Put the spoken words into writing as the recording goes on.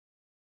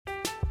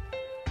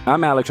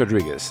I'm Alex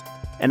Rodriguez.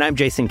 And I'm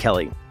Jason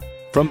Kelly.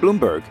 From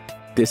Bloomberg,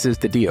 this is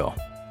The Deal.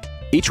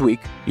 Each week,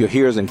 you'll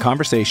hear us in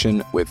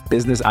conversation with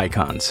business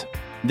icons.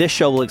 This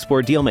show will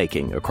explore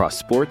deal-making across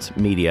sports,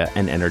 media,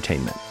 and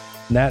entertainment.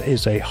 That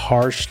is a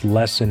harsh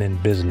lesson in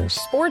business.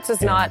 Sports is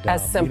not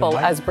as simple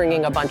as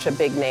bringing a bunch of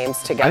big names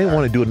together. I didn't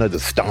want to do another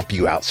stomp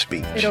you out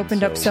speech. It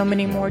opened up so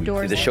many more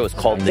doors. The show is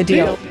called The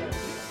Deal.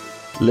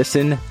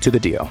 Listen to The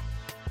Deal.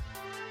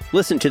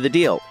 Listen to The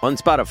Deal on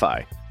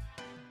Spotify.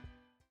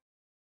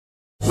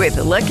 With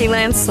the Lucky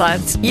Land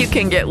Slots, you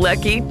can get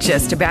lucky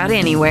just about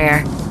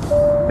anywhere.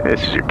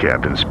 This is your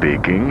captain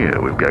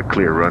speaking. We've got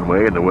clear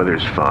runway and the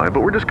weather's fine,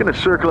 but we're just going to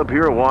circle up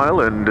here a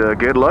while and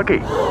get lucky.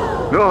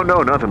 No,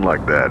 nothing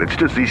like that. It's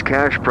just these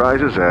cash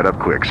prizes add up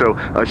quick. So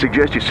I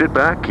suggest you sit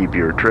back, keep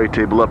your tray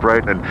table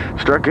upright, and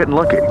start getting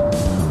lucky.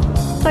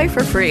 Play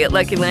for free at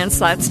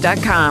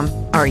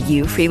LuckyLandSlots.com. Are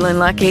you feeling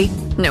lucky?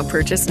 No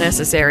purchase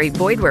necessary.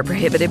 Void where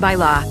prohibited by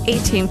law.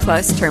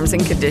 18+ terms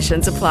and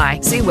conditions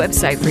apply. See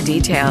website for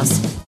details.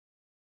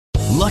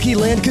 Lucky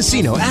Land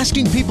Casino,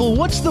 asking people,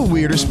 what's the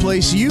weirdest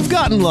place you've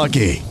gotten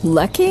lucky?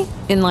 Lucky?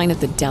 In line at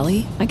the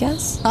deli, I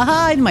guess?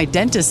 Aha, in my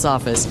dentist's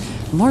office.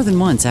 More than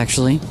once,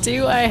 actually.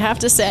 Do I have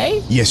to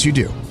say? Yes, you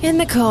do. In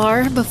the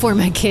car before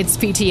my kids'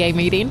 PTA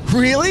meeting.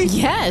 Really?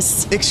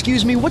 Yes.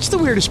 Excuse me, what's the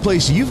weirdest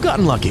place you've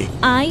gotten lucky?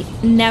 I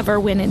never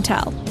win and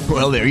tell.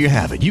 Well, there you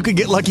have it. You can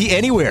get lucky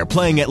anywhere,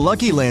 playing at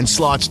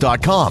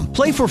LuckyLandSlots.com.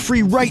 Play for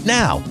free right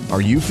now.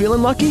 Are you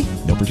feeling lucky?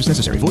 No purchase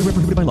necessary. Void where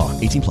prohibited by law.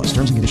 18+.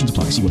 Terms and conditions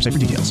apply. See website for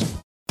details.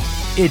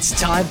 It's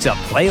time to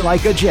Play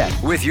Like a Jet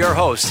with your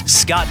host,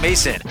 Scott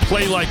Mason.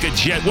 Play like a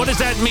jet. What does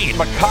that mean?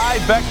 Mekhi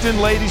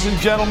Becton, ladies and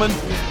gentlemen.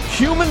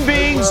 Human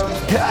beings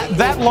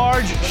that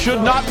large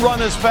should not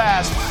run as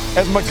fast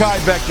as Mekhi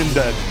Becton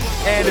did.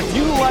 And if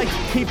you like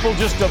people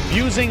just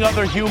abusing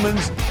other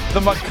humans, the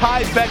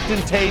Mekhi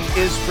Becton tape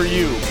is for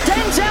you.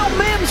 Denzel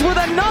Mims with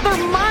another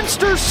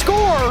monster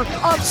score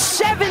of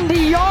 70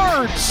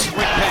 yards.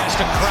 Quick pass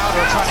to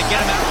Crowder trying to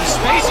get him out of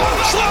space.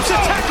 Slips a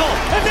tackle,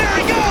 and there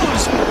he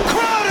goes.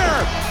 Crowder!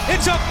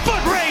 It's a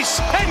foot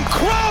race, and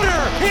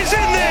Crowder is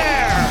in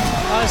there.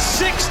 A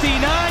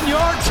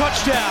 69-yard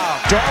touchdown.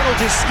 Darnold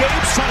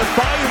escapes, trying to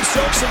buy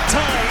himself some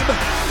time.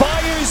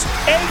 Fires,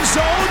 end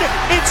zone,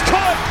 it's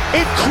caught.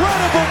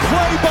 Incredible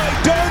play by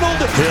Darnold.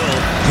 Hill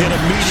hit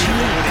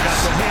immediately when he got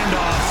the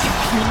handoff.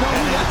 You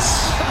know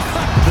that's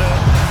the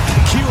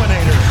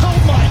Q-inator. Oh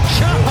my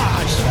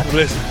gosh.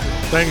 Listen,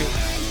 thank you.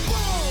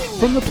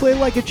 From the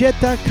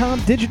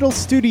PlayLikeAJet.com digital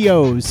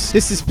studios,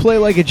 this is Play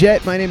Like a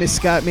Jet. My name is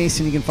Scott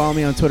Mason. You can follow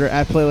me on Twitter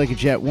at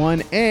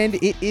PlayLikeAJet1. And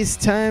it is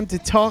time to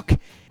talk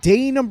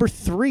day number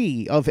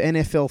 3 of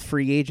NFL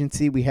free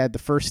agency. We had the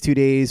first 2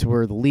 days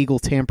were the legal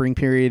tampering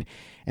period,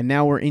 and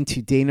now we're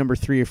into day number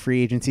 3 of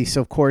free agency.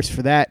 So, of course,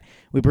 for that,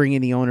 we bring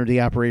in the owner,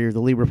 the operator,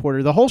 the lead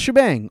reporter, the whole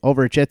shebang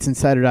over at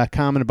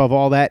JetsInsider.com. And above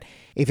all that,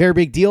 a very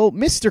big deal,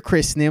 Mr.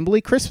 Chris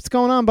Nimbley. Chris, what's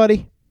going on,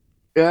 buddy?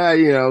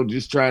 Yeah,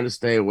 just trying to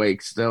stay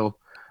awake still.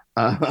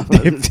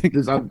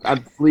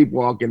 I'm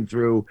sleepwalking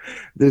through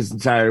this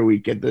entire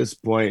week at this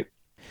point.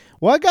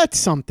 Well, I got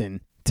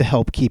something to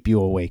help keep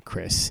you awake,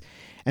 Chris.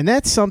 And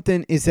that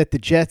something is that the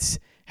Jets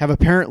have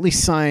apparently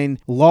signed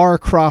Lara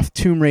Croft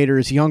Tomb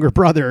Raider's younger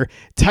brother,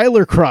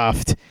 Tyler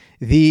Croft,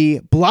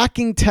 the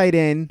blocking tight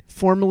end,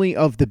 formerly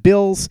of the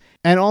Bills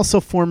and also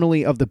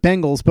formerly of the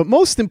Bengals. But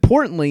most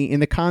importantly, in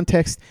the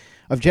context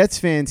of Jets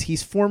fans,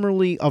 he's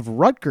formerly of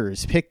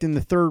Rutgers, picked in the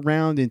 3rd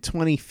round in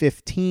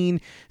 2015.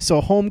 So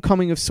a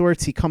homecoming of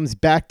sorts. He comes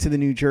back to the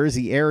New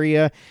Jersey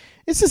area.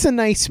 This is a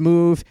nice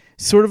move,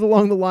 sort of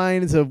along the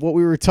lines of what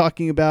we were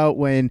talking about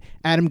when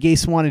Adam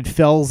Gase wanted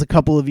Fells a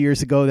couple of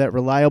years ago, that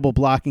reliable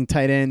blocking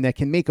tight end that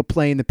can make a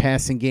play in the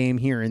passing game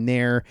here and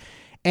there.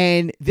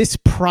 And this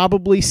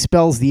probably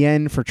spells the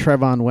end for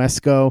Trevon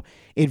Wesco.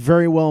 It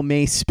very well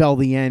may spell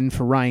the end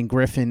for Ryan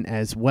Griffin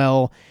as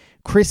well.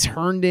 Chris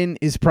Herndon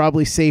is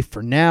probably safe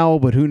for now,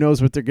 but who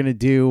knows what they're going to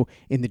do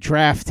in the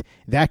draft.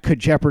 That could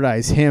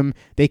jeopardize him.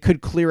 They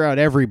could clear out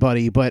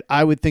everybody, but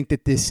I would think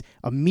that this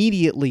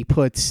immediately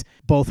puts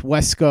both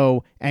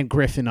Wesco and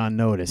Griffin on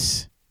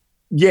notice.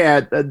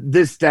 Yeah,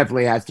 this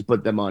definitely has to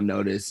put them on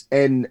notice.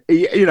 And,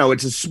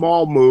 it's a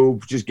small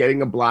move, just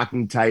getting a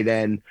blocking tight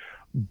end,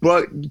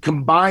 but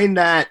combine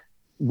that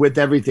with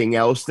everything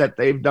else that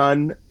they've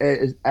done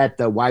at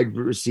the wide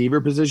receiver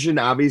position.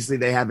 Obviously,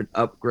 they haven't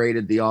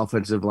upgraded the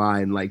offensive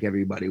line like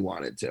everybody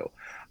wanted to.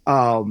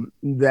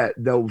 That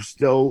they'll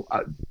still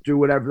do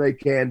whatever they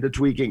can to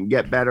tweak it and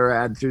get better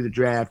at through the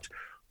draft.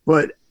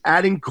 But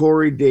adding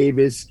Corey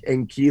Davis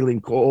and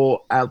Keelan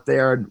Cole out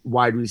there at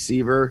wide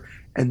receiver,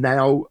 and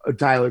now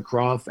Tyler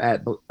Croft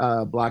at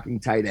blocking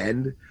tight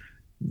end,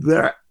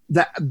 the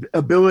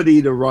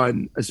ability to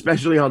run,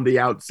 especially on the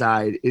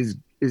outside, is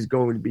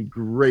going to be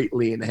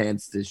greatly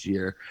enhanced this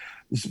year,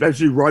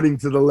 especially running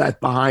to the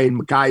left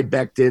behind Mekhi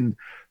Becton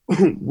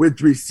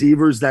with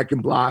receivers that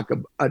can block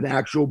an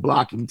actual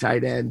blocking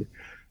tight end.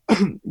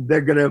 They're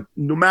going to,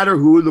 no matter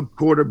who the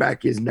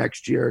quarterback is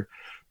next year,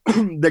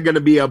 they're going to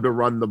be able to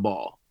run the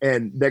ball.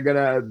 And they're going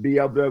to be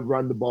able to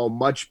run the ball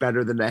much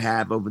better than they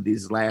have over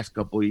these last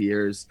couple of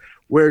years,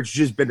 where it's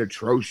just been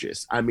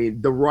atrocious. I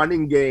mean, the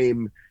running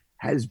game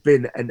has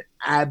been an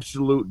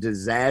absolute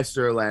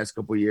disaster the last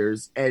couple of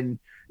years. And,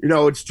 you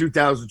know, it's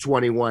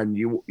 2021.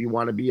 You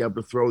want to be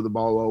able to throw the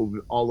ball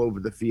all over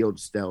the field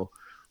still.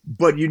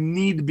 But you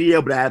need to be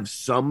able to have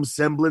some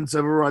semblance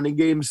of a running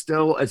game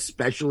still,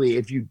 especially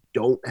if you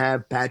don't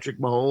have Patrick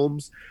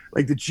Mahomes.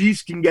 Like, the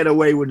Chiefs can get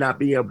away with not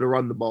being able to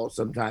run the ball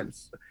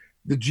sometimes.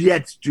 The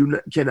Jets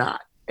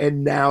cannot.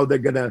 And now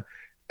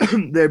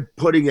they're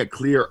putting a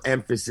clear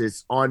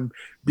emphasis on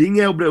being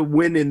able to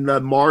win in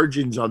the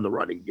margins on the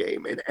running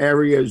game in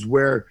areas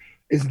where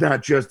it's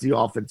not just the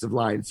offensive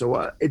line.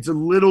 So it's a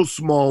little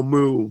small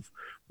move,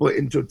 but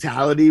in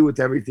totality with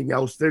everything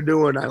else they're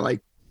doing,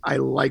 I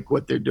like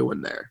what they're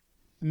doing there.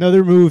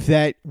 Another move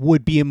that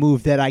would be a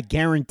move that I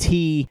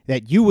guarantee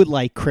that you would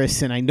like,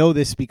 Chris, and I know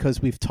this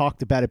because we've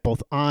talked about it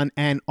both on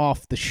and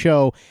off the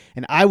show,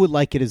 and I would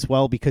like it as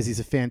well because he's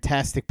a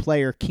fantastic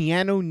player,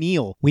 Keanu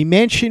Neal. We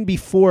mentioned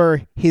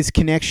before his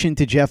connection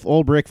to Jeff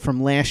Ulbrich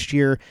from last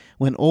year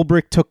when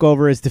Ulbrich took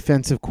over as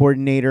defensive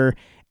coordinator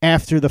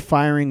after the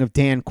firing of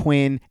Dan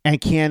Quinn, and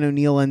Keanu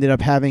Neal ended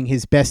up having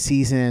his best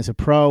season as a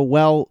pro.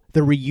 Well,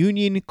 the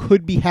reunion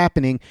could be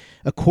happening.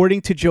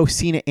 According to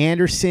Josina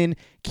Anderson,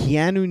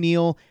 Keanu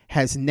Neal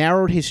has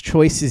narrowed his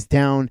choices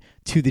down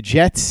to the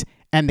Jets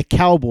and the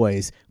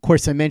Cowboys. Of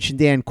course, I mentioned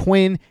Dan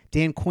Quinn.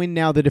 Dan Quinn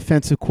now the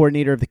defensive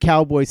coordinator of the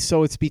Cowboys,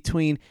 so it's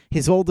between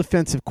his old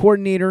defensive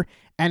coordinator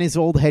and his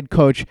old head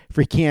coach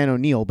for Keanu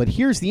Neal. But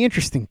here's the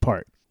interesting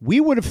part. We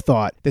would have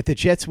thought that the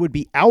Jets would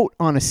be out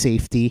on a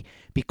safety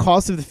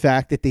because of the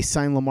fact that they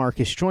signed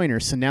LaMarcus Joyner.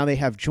 So now they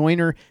have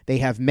Joyner, they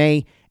have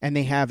May, and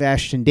they have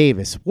Ashton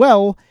Davis.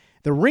 Well,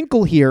 the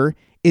wrinkle here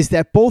is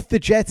that both the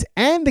Jets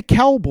and the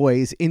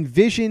Cowboys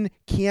envision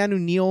Keanu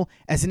Neal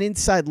as an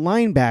inside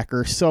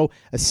linebacker. So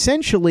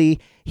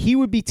essentially, he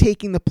would be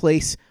taking the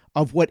place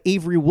of what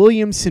Avery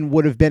Williamson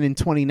would have been in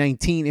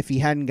 2019 if he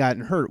hadn't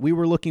gotten hurt. We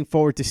were looking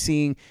forward to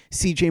seeing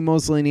C.J.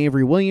 Mosley and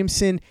Avery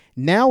Williamson.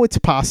 Now it's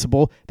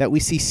possible that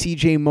we see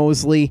C.J.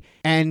 Mosley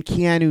and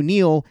Keanu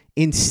Neal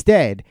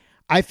instead.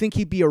 I think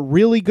he'd be a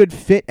really good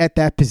fit at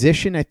that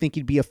position. I think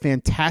he'd be a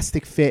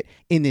fantastic fit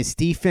in this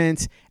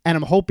defense, and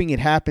I'm hoping it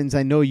happens.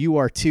 I know you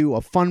are too.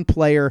 A fun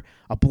player,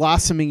 a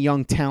blossoming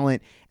young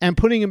talent, and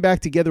putting him back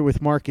together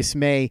with Marcus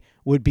May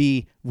would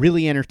be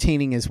really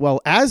entertaining as well,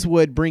 as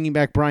would bringing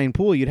back Brian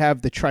Poole. You'd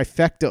have the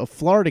trifecta of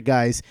Florida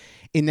guys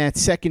in that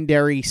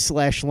secondary /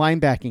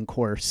 linebacking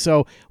core.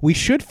 So we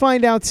should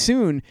find out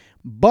soon,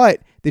 but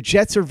the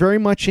Jets are very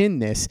much in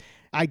this.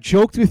 I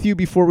joked with you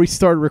before we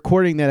started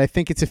recording that I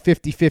think it's a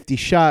 50-50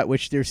 shot,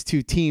 which there's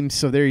two teams,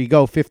 so there you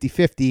go,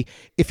 50-50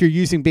 if you're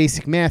using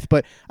basic math.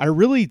 But I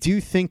really do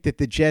think that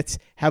the Jets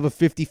have a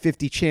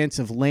 50-50 chance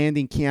of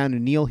landing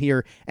Keanu Neal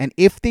here, and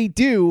if they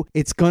do,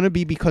 it's going to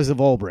be because of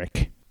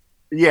Ulbrich.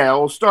 Yeah,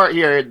 we'll start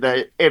here.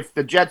 If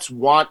the Jets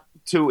want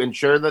to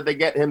ensure that they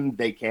get him,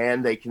 they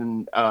can. They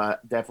can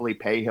definitely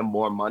pay him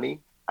more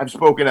money. I've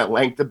spoken at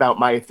length about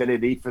my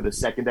affinity for the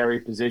secondary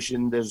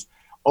position. There's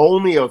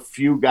only a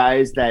few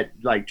guys that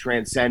like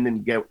transcend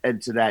and get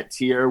into that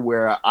tier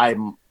where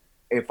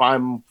if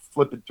I'm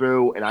flipping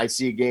through and I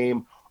see a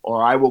game,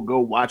 or I will go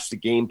watch the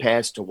Game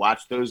Pass to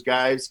watch those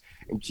guys.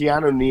 And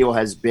Keanu Neal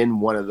has been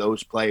one of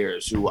those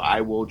players who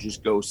I will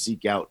just go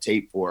seek out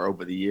tape for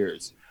over the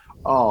years.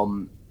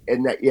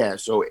 And that, yeah,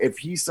 so if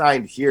he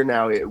signed here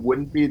now, it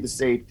wouldn't be the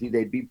safety.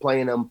 They'd be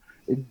playing him.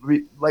 They'd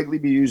likely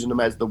be using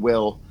him as the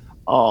will.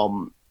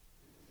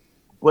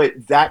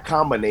 But that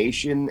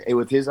combination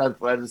with his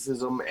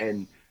athleticism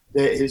and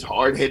his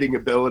hard-hitting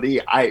ability,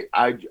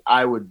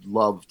 I would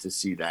love to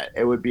see that.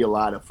 It would be a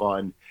lot of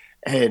fun.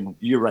 And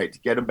you're right, to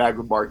get him back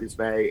with Marcus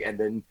May. And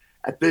then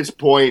at this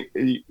point,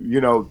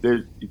 you know,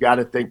 you got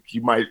to think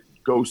you might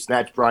go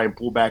snatch Brian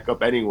Poole back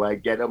up anyway,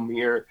 get him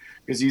here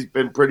because he's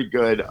been pretty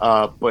good.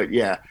 But,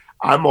 yeah,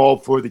 I'm all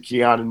for the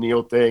Keanu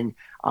Neal thing.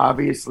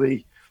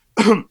 Obviously,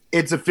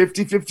 it's a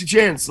 50-50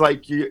 chance,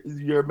 like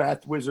your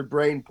math wizard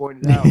brain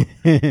pointed out.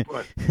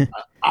 But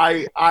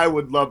I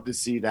would love to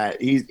see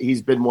that.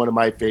 He's been one of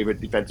my favorite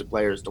defensive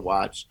players to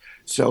watch.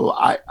 So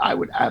I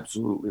would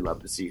absolutely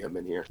love to see him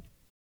in here.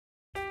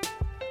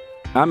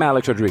 I'm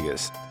Alex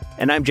Rodriguez.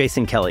 And I'm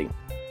Jason Kelly.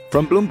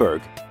 From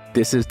Bloomberg,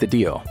 this is The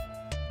Deal.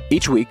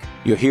 Each week,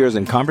 you'll hear us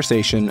in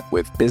conversation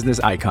with business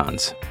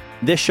icons.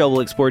 This show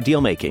will explore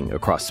deal-making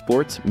across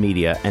sports,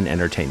 media, and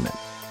entertainment.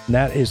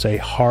 That is a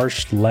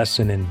harsh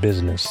lesson in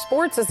business.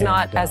 Sports is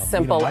not as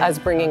simple as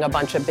bringing a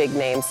bunch of big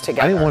names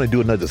together. I didn't want to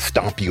do another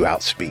stomp you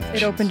out speech.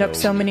 It opened up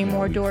so many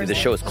more doors. The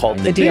show is called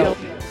The Deal.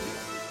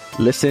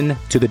 Listen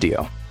to The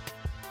Deal.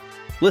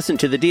 Listen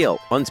to The Deal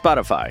on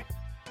Spotify.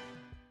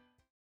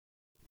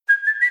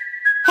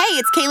 Hey,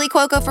 it's Kaylee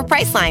Cuoco for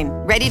Priceline.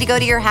 Ready to go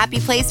to your happy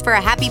place for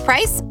a happy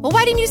price? Well,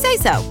 why didn't you say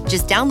so?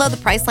 Just download the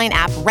Priceline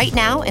app right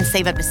now and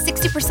save up to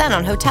 60%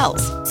 on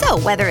hotels. So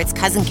whether it's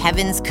Cousin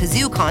Kevin's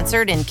Kazoo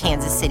Concert in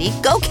Kansas City,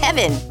 go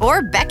Kevin,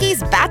 or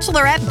Becky's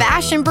Bachelorette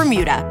Bash in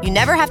Bermuda, you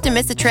never have to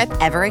miss a trip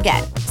ever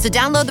again. So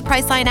download the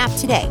Priceline app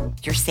today.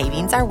 Your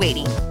savings are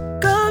waiting.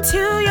 Go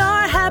to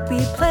your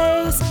happy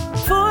place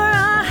for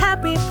a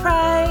happy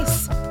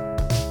price.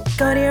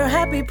 Go to your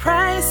happy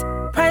price,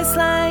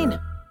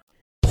 Priceline.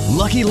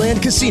 Lucky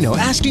Land Casino,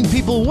 asking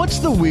people, what's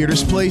the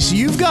weirdest place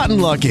you've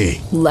gotten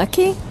lucky?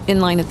 Lucky? In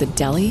line at the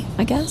deli,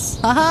 I guess?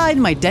 Aha,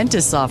 in my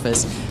dentist's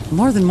office.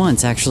 More than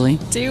once, actually.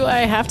 Do I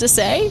have to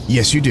say?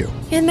 Yes, you do.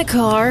 In the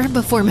car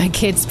before my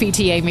kids'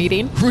 PTA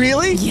meeting.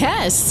 Really?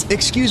 Yes.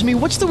 Excuse me,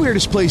 what's the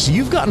weirdest place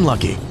you've gotten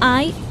lucky?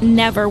 I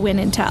never win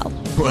and tell.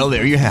 Well,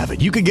 there you have it.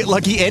 You can get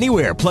lucky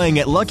anywhere, playing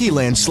at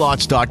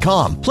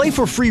LuckyLandSlots.com. Play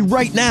for free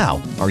right now.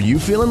 Are you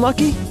feeling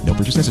lucky? No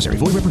purchase necessary.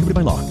 Void where prohibited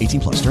by law.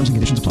 18+. Terms and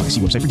conditions apply.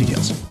 See website for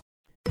details.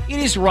 It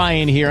is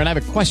Ryan here, and I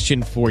have a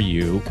question for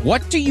you.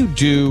 What do you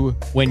do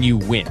when you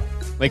win?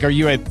 Like, are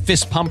you a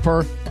fist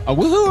pumper, a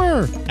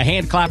woohooer, a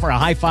hand clapper, a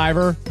high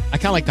fiver? I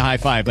kind of like the high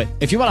five, but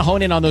if you want to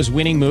hone in on those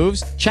winning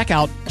moves, check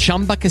out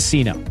Chumba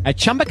Casino. At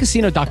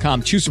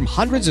ChumbaCasino.com, choose from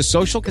hundreds of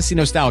social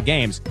casino-style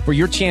games for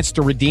your chance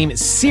to redeem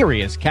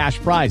serious cash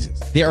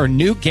prizes. There are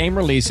new game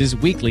releases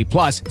weekly,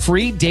 plus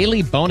free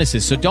daily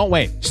bonuses. So don't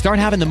wait. Start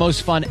having the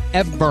most fun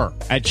ever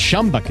at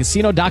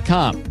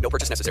ChumbaCasino.com. No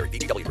purchase necessary.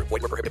 VGW. Void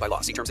where prohibited by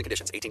law. See terms and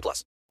conditions.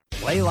 18+.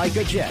 Play like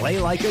a Jet. Play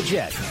like a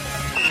Jet.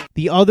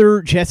 The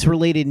other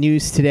Jets-related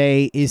news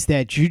today is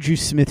that Juju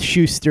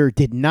Smith-Schuster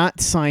did not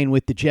sign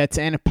with the Jets,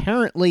 and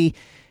apparently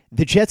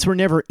the Jets were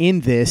never in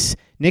this.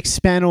 Nick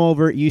Spano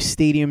over at U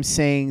Stadium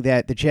saying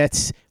that the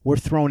Jets were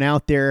thrown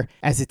out there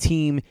as a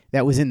team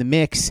that was in the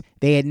mix.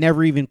 They had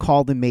never even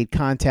called and made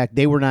contact.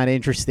 They were not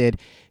interested.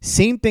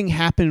 Same thing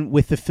happened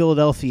with the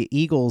Philadelphia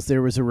Eagles.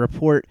 There was a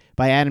report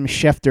by Adam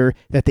Schefter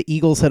that the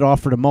Eagles had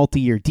offered a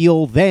multi-year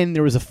deal. Then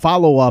there was a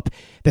follow-up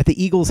that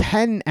the Eagles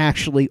hadn't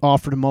actually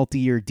offered a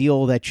multi-year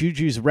deal, that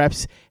Juju's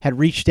reps had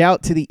reached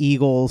out to the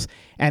Eagles,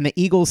 and the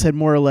Eagles had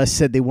more or less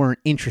said they weren't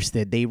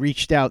interested. They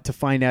reached out to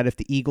find out if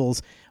the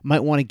Eagles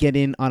might want to get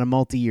in on a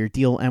multi-year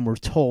deal and were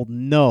told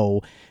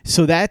no.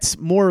 So that's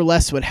more or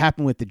less what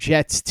happened with the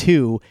Jets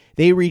too.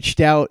 They reached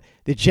out.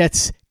 The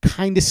Jets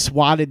kind of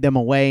swatted them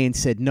away and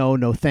said,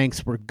 no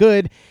thanks, we're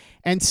good.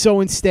 And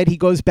so instead he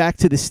goes back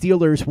to the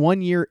Steelers,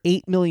 1 year,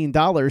 $8 million,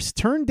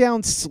 turned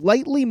down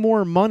slightly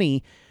more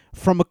money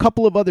from a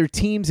couple of other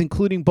teams,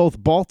 including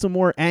both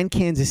Baltimore and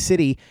Kansas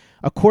City.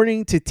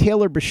 According to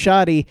Taylor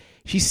Bisciotti,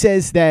 she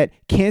says that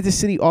Kansas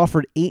City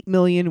offered $8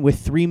 million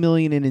with $3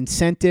 million in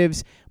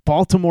incentives.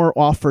 Baltimore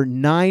offered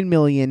 $9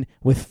 million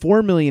with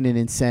 $4 million in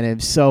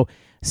incentives. So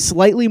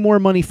slightly more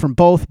money from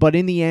both, but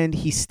in the end,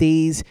 he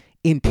stays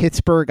in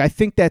Pittsburgh. I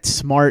think that's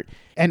smart.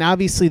 And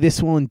obviously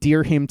this will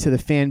endear him to the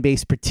fan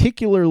base,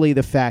 particularly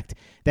the fact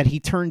that he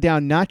turned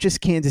down not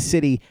just Kansas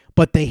City,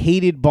 but the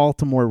hated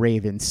Baltimore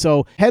Ravens.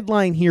 So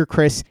headline here,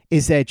 Chris,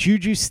 is that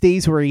Juju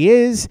stays where he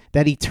is,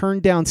 that he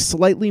turned down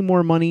slightly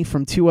more money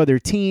from two other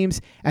teams,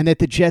 and that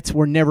the Jets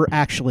were never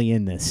actually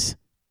in this.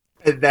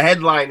 The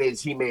headline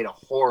is he made a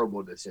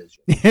horrible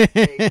decision.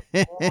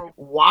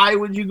 Why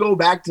would you go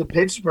back to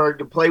Pittsburgh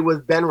to play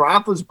with Ben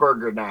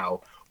Roethlisberger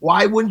now?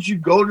 Why wouldn't you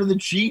go to the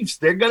Chiefs?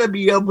 They're going to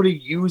be able to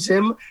use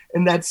him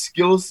in that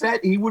skill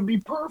set. He would be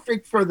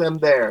perfect for them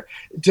there.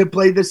 To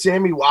play the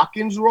Sammy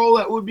Watkins role,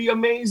 that would be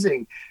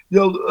amazing.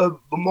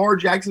 Lamar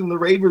Jackson and the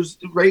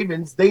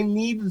Ravens, they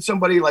need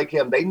somebody like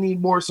him. They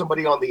need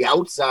somebody on the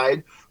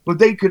outside, but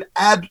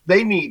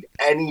they need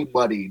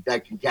anybody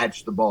that can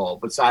catch the ball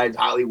besides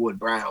Hollywood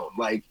Brown.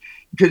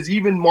 Because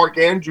even Mark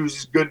Andrews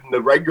is good in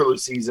the regular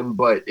season,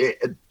 but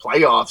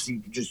playoffs,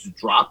 he just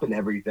dropping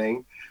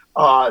everything.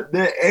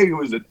 It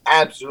was an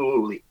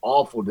absolutely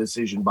awful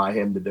decision by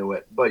him to do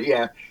it. But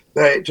yeah,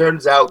 it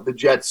turns out the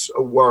Jets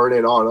weren't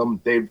in on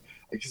him. They've,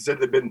 like you said,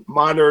 they've been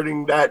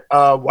monitoring that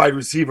wide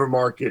receiver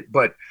market,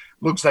 but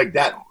looks like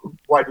that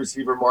wide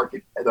receiver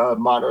market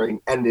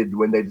monitoring ended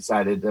when they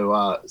decided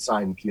to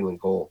sign Keelan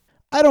Cole.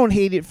 I don't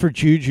hate it for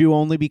Juju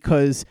only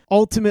because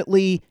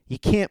ultimately you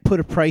can't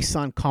put a price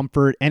on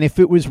comfort. And if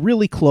it was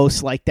really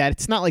close like that,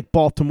 it's not like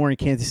Baltimore and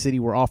Kansas City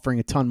were offering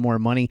a ton more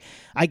money.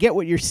 I get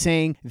what you're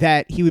saying,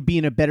 that he would be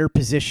in a better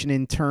position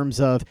in terms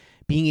of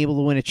being able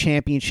to win a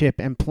championship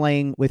and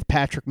playing with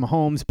Patrick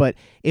Mahomes. But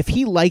if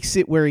he likes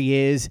it where he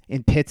is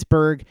in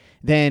Pittsburgh,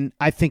 then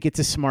I think it's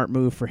a smart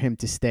move for him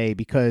to stay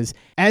because,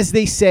 as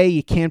they say,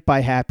 you can't buy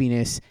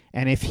happiness.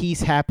 And if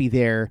he's happy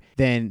there,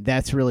 then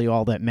that's really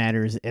all that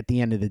matters at the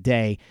end of the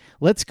day.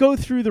 Let's go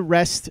through the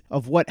rest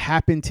of what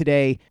happened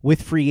today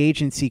with free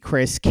agency,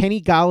 Chris.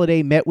 Kenny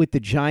Golladay met with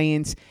the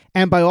Giants,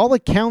 and by all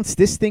accounts,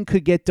 this thing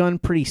could get done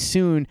pretty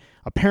soon.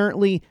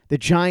 Apparently, the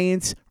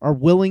Giants are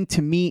willing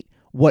to meet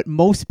what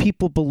most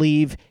people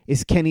believe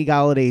is Kenny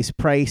Galladay's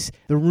price.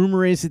 The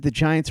rumor is that the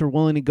Giants are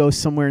willing to go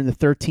somewhere in the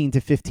 $13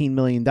 to $15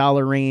 million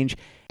range.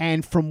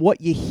 And from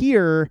what you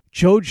hear,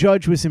 Joe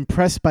Judge was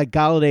impressed by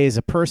Galladay as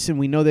a person.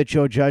 We know that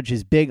Joe Judge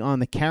is big on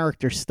the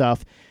character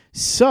stuff.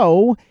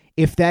 So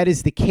if that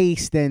is the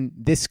case, then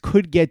this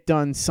could get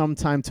done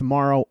sometime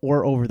tomorrow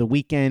or over the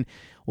weekend.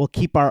 We'll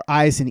keep our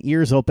eyes and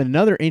ears open.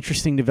 Another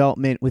interesting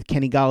development with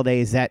Kenny Galladay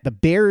is that the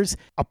Bears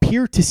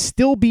appear to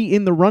still be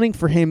in the running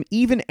for him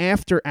even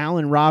after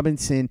Allen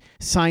Robinson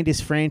signed his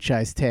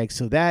franchise tag.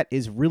 So that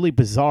is really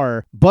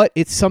bizarre, but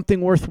it's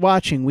something worth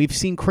watching. We've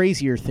seen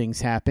crazier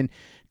things happen.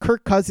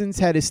 Kirk Cousins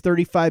had his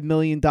 $35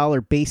 million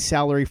base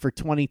salary for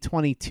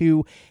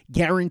 2022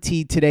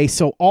 guaranteed today.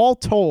 So all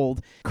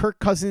told, Kirk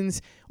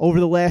Cousins over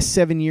the last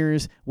 7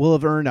 years will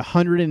have earned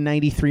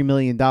 $193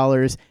 million.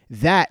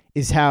 That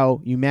is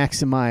how you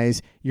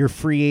maximize your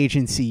free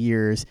agency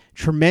years.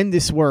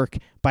 Tremendous work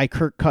by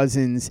Kirk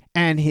Cousins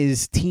and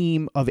his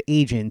team of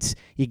agents.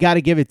 You got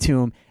to give it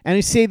to him. And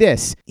I say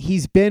this,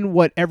 he's been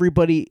what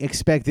everybody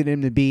expected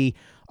him to be.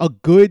 A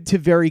good to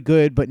very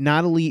good, but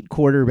not elite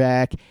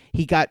quarterback.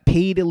 He got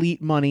paid elite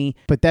money,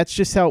 but that's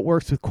just how it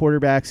works with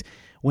quarterbacks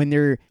when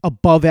they're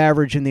above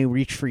average and they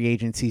reach free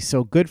agency.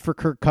 So good for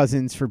Kirk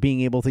Cousins for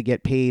being able to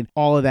get paid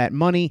all of that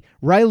money.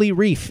 Riley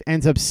Reif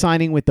ends up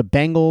signing with the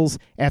Bengals.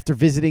 After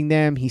visiting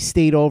them, he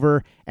stayed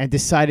over and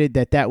decided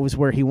that that was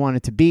where he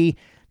wanted to be.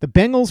 The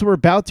Bengals were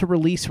about to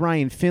release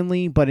Ryan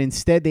Finley, but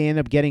instead they end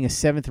up getting a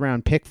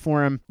 7th-round pick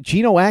for him.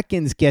 Geno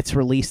Atkins gets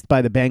released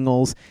by the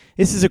Bengals.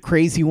 This is a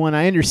crazy one.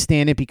 I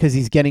understand it because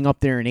he's getting up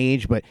there in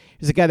age, but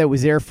he's a guy that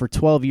was there for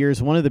 12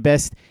 years, one of the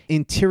best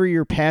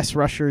interior pass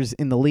rushers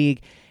in the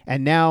league,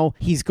 and now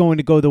he's going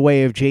to go the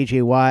way of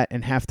J.J. Watt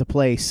and have to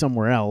play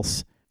somewhere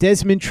else.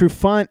 Desmond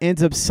Trufant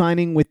ends up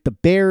signing with the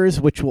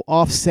Bears, which will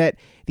offset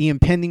the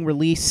impending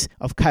release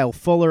of Kyle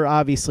Fuller.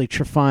 Obviously,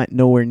 Trufant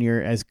nowhere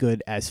near as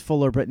good as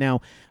Fuller, but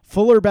now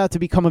Fuller about to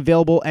become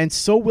available, and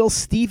so will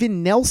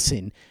Steven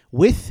Nelson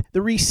with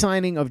the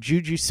re-signing of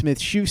Juju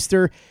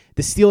Smith-Schuster.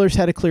 The Steelers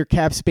had a clear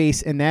cap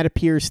space, and that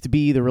appears to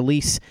be the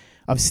release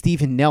of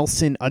Steven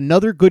Nelson,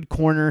 another good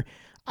corner.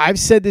 I've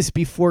said this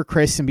before,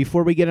 Chris, and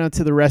before we get on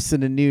to the rest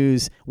of the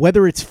news,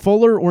 whether it's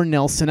Fuller or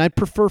Nelson, I'd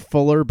prefer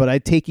Fuller, but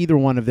I'd take either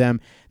one of them.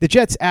 The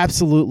Jets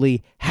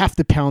absolutely have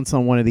to pounce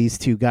on one of these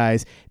two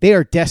guys. They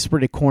are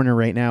desperate at corner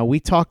right now. We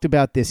talked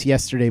about this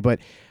yesterday, but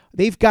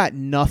they've got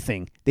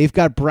nothing. They've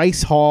got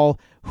Bryce Hall,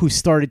 who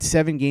started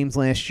 7 games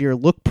last year,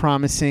 looked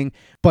promising,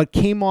 but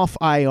came off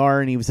IR,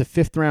 and he was a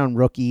 5th-round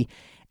rookie.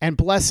 And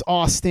Bless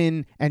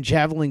Austin and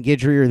Javelin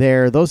Guidry are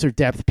there. Those are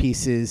depth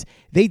pieces.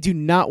 They do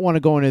not want to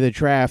go into the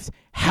draft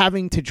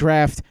having to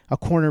draft a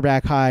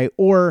cornerback high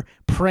or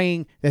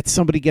praying that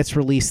somebody gets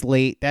released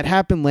late. That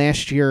happened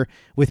last year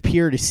with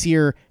Pierre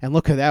Desir, and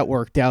look how that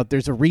worked out.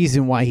 There's a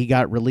reason why he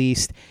got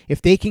released.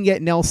 If they can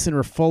get Nelson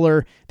or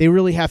Fuller, they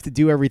really have to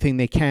do everything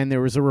they can.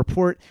 There was a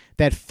report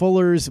that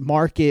Fuller's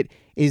market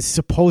is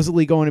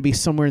supposedly going to be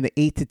somewhere in the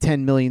 $8 to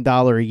 $10 million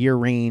a year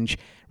range.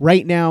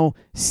 Right now,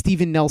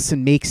 Steven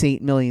Nelson makes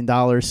 $8 million.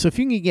 So if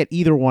you can get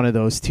either one of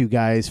those two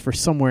guys for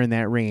somewhere in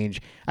that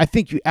range, I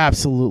think you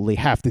absolutely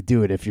have to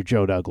do it if you're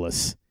Joe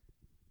Douglas.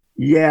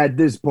 Yeah, at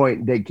this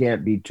point, they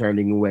can't be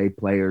turning away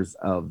players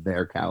of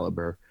their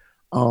caliber.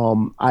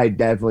 I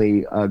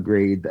definitely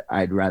agree that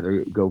I'd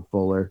rather go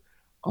Fuller.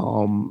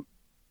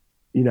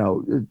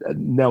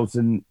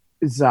 Nelson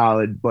is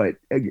solid, but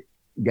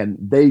again,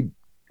 they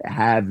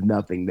have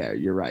nothing there.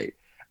 You're right.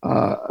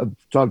 I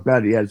talked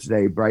about it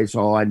yesterday. Bryce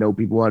Hall, I know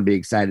people want to be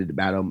excited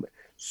about him.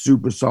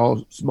 Super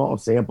small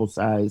sample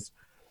size.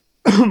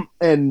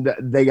 And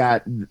they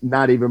got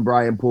not even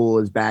Brian Poole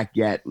is back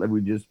yet.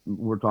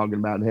 We're talking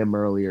about him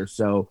earlier.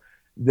 So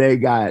they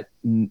got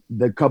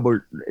the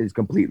cupboard is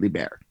completely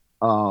bare.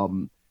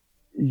 They're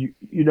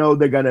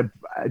going to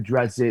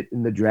address it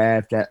in the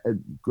draft,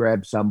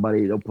 grab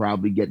somebody. They'll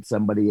probably get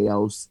somebody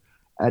else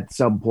at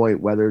some point,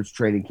 whether it's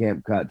training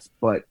camp cuts,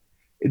 but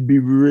it'd be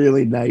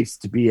really nice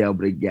to be able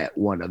to get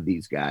one of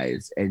these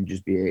guys and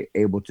just be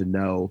able to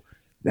know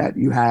that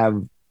you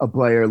have a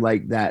player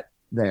like that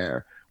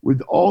there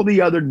with all the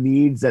other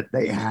needs that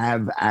they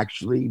have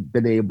actually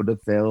been able to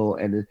fill.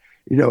 And,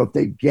 if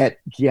they get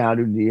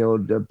Keanu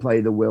Neal to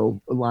play the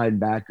will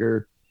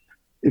linebacker,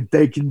 if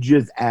they can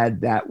just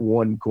add that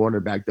one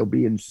cornerback, they'll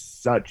be in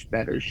such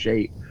better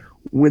shape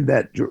when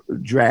that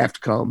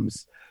draft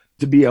comes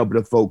to be able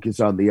to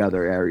focus on the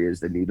other areas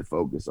they need to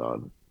focus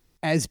on.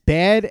 As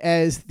bad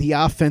as the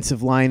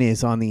offensive line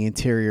is on the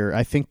interior,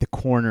 I think the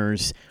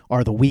corners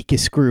are the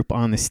weakest group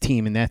on this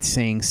team, and that's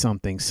saying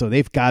something. So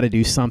they've got to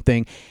do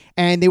something.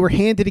 And they were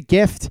handed a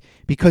gift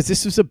because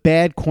this was a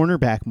bad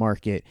cornerback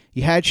market.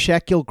 You had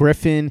Shaquille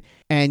Griffin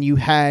and you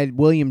had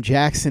William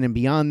Jackson, and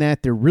beyond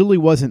that, there really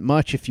wasn't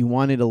much if you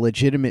wanted a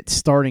legitimate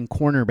starting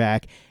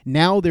cornerback.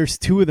 Now there's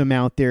 2 of them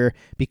out there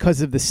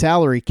because of the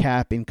salary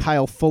cap in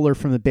Kyle Fuller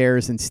from the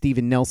Bears and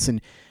Steven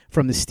Nelson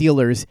from the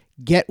Steelers.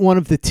 Get one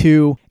of the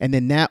 2, and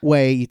then that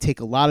way you take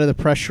a lot of the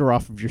pressure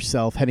off of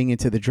yourself heading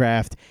into the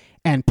draft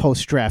and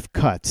post-draft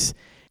cuts.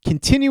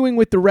 Continuing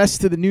with the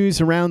rest of the news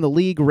around the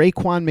league,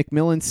 Raekwon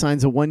McMillan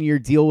signs a 1-year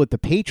deal with the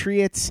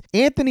Patriots.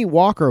 Anthony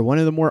Walker, one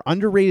of the more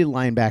underrated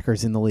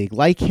linebackers in the league,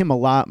 like him a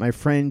lot. My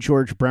friend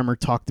George Bremer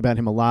talked about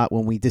him a lot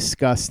when we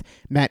discussed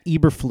Matt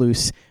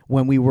Eberflus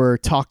when we were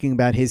talking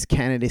about his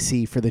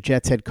candidacy for the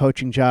Jets head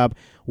coaching job.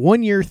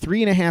 1 year,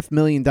 $3.5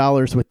 million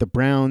with the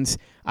Browns.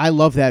 I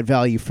love that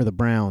value for the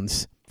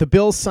Browns. The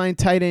Bills signed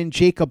tight end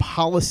Jacob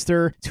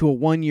Hollister to a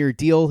 1-year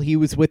deal. He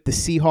was with the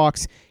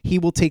Seahawks. He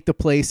will take the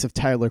place of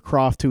Tyler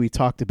Kroft, who we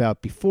talked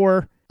about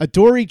before.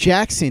 Adoree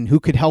Jackson, who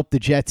could help the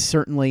Jets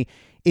certainly,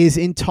 is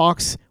in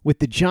talks with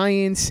the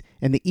Giants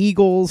and the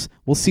Eagles.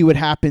 We'll see what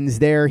happens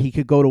there. He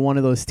could go to one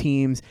of those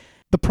teams.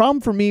 The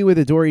problem for me with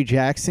Adoree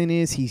Jackson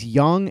is he's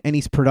young and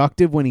he's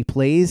productive when he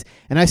plays,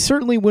 and I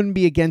certainly wouldn't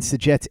be against the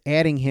Jets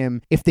adding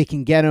him if they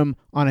can get him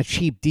on a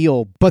cheap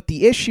deal. But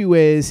the issue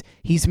is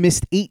he's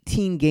missed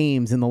 18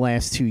 games in the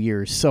last 2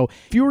 years. So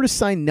if you were to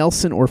sign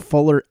Nelson or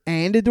Fuller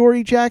and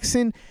Adoree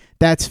Jackson,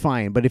 that's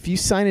fine. But if you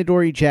sign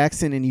Adoree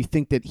Jackson and you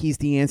think that he's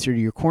the answer to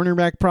your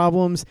cornerback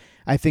problems,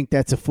 I think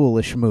that's a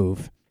foolish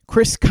move.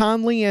 Chris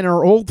Conley and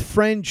our old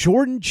friend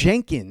Jordan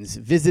Jenkins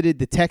visited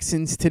the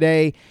Texans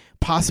today.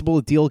 Possible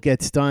a deal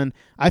gets done.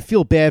 I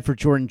feel bad for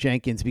Jordan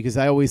Jenkins because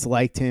I always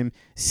liked him,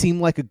 seemed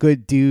like a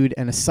good dude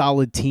and a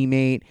solid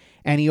teammate,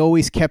 and he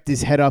always kept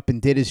his head up and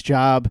did his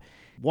job.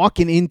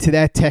 Walking into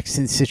that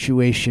Texans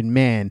situation,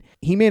 man,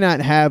 he may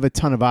not have a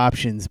ton of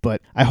options,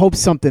 but I hope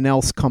something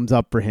else comes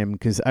up for him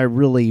because I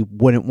really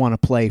wouldn't want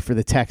to play for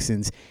the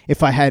Texans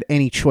if I had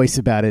any choice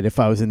about it if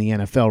I was in the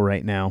NFL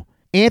right now.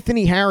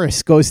 Anthony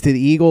Harris goes to the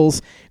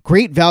Eagles.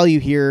 Great value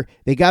here.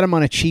 They got him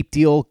on a cheap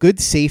deal, good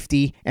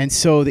safety, and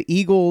so the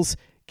Eagles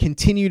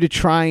continue to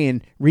try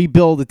and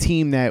rebuild a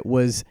team that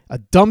was a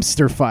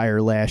dumpster fire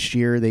last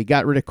year. They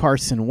got rid of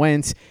Carson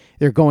Wentz.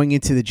 They're going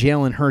into the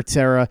Jalen Hurts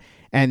era,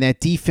 and that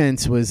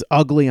defense was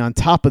ugly on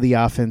top of the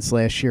offense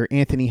last year.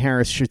 Anthony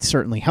Harris should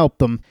certainly help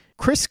them.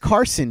 Chris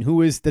Carson,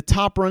 who is the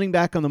top running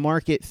back on the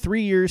market,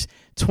 3 years,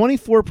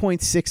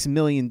 $24.6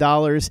 million.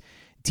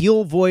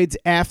 Deal voids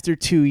after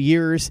 2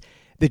 years.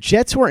 The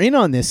Jets were in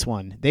on this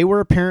one. They were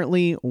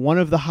apparently one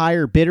of the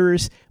higher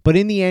bidders, but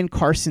in the end,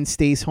 Carson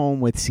stays home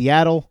with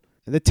Seattle.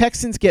 The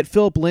Texans get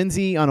Philip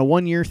Lindsay on a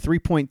 1-year,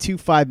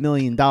 $3.25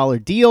 million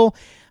deal.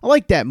 I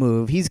like that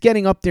move. He's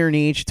getting up there in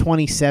age,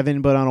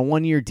 27, but on a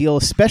 1-year deal,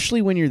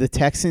 especially when you're the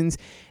Texans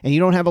and you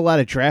don't have a lot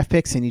of draft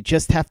picks and you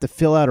just have to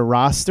fill out a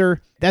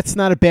roster, that's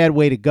not a bad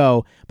way to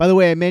go. By the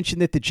way, I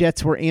mentioned that the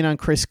Jets were in on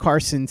Chris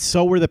Carson.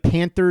 So were the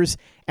Panthers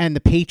and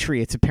the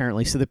Patriots,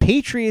 apparently. So the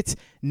Patriots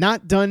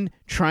not done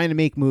trying to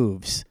make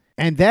moves.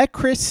 And that,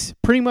 Chris,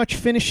 pretty much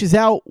finishes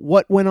out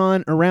what went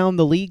on around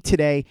the league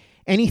today.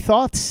 Any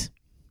thoughts?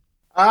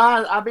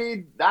 I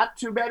mean, not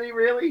too many,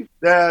 really.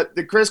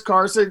 The Chris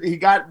Carson, he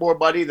got more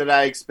money than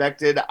I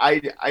expected.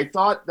 I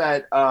thought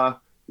that,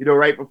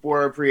 right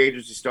before free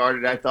agency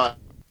started, I thought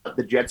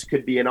the Jets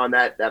could be in on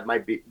that. That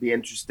might be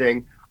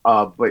interesting.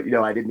 But,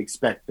 I didn't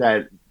expect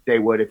that they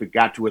would if it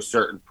got to a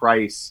certain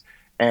price.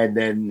 And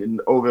then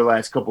over the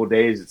last couple of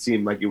days, it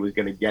seemed like it was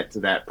going to get to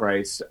that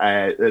price.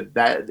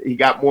 That he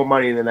got more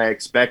money than I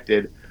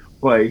expected.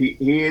 But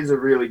he is a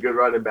really good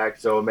running back,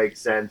 so it makes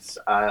sense.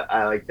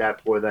 I like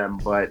that for them.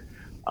 But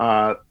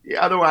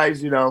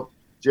otherwise,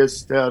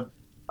 just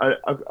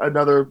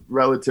another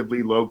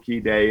relatively low-key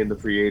day in the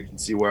free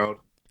agency world.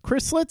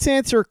 Chris, let's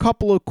answer a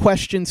couple of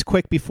questions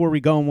quick before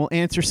we go, and we'll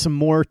answer some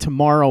more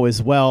tomorrow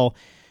as well.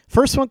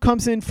 First one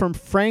comes in from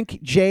Frank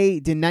J.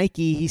 DeNike.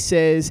 He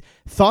says,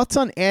 thoughts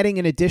on adding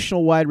an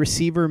additional wide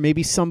receiver,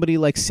 maybe somebody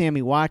like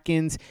Sammy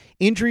Watkins?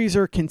 Injuries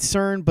are a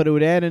concern, but it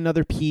would add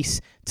another piece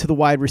to the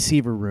wide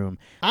receiver room.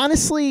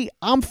 Honestly,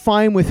 I'm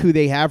fine with who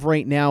they have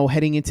right now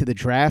heading into the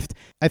draft.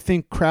 I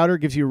think Crowder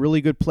gives you a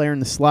really good player in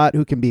the slot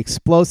who can be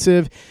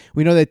explosive.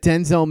 We know that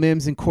Denzel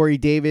Mims and Corey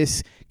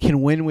Davis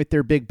can win with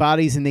their big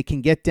bodies and they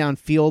can get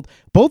downfield.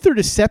 Both are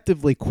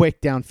deceptively quick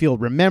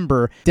downfield.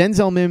 Remember,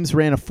 Denzel Mims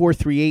ran a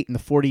 4.38 in the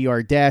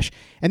 40-yard dash.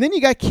 And then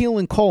you got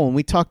Keelan Cole, and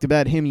we talked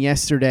about him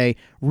yesterday.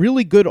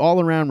 Really good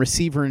all-around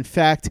receiver. In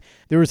fact,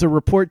 there was a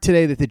report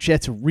today that the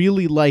Jets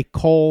really like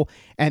Cole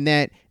and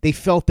that they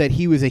felt that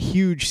he was a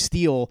huge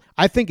steal.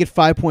 I think at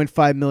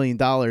 $5.5 million,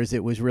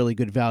 it was really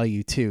good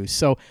value too.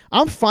 So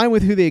I'm fine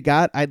with who they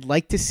got. I'd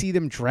like to see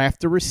them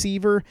draft a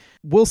receiver.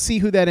 We'll see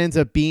who that ends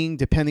up being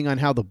depending on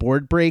how the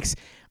board breaks.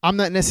 I'm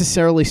not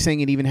necessarily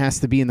saying it even has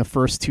to be in the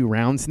first 2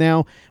 rounds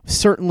now.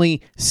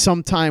 Certainly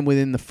sometime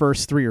within the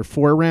first 3 or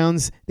 4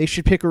 rounds, they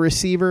should pick a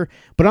receiver.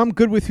 But I'm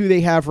good with who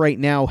they have right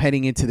now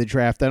heading into the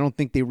draft. I don't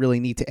think they really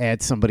need to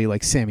add somebody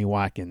like Sammy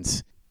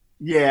Watkins.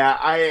 Yeah,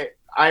 I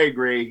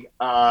agree.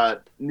 I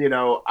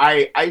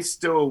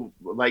still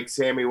like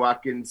Sammy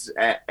Watkins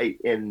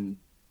in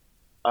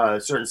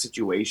certain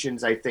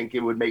situations. I think it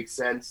would make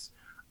sense.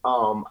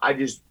 I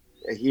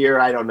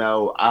don't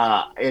know.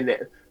 And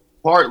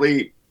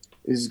partly,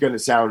 this is going to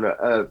sound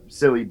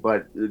silly,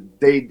 but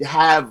they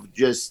have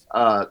just,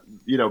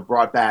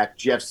 brought back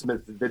Jeff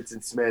Smith and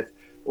Vincent Smith.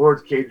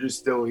 Lawrence Cager's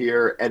still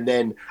here. And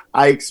then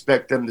I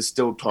expect them to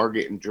still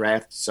target and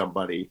draft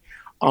somebody.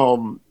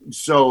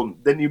 So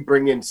then you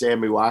bring in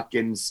Sammy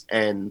Watkins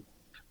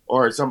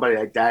or somebody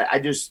like that.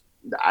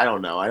 I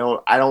don't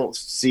know. I don't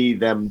see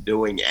them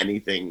doing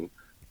anything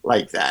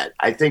like that.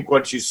 I think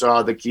once you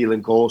saw the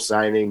Keelan Cole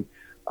signing,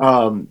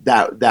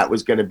 that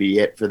was going to be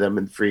it for them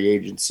in free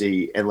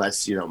agency,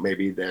 unless,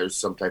 maybe there's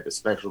some type of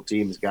special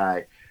teams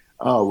guy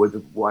with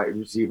a wide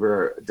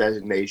receiver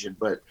designation.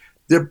 But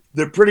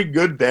they're pretty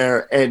good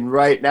there. And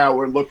right now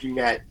we're looking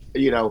at,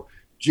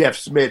 Jeff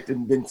Smith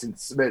and Vincent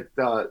Smith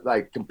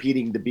like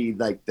competing to be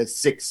like the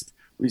sixth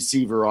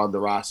receiver on the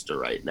roster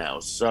right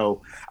now.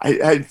 So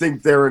I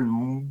think they're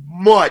in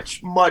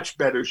much, much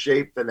better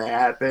shape than they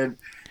have been.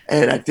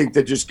 And I think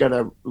they're just going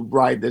to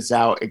ride this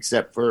out,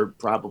 except for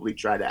probably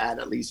try to add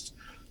at least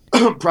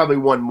probably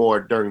one more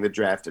during the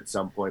draft at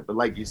some point. But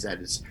like you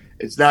said,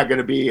 it's not going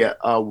to be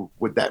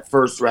with that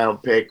first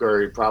round pick,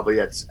 or probably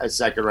a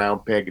second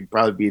round pick. It'd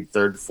probably be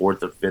third,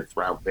 fourth, or fifth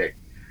round pick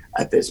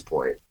at this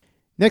point.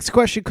 Next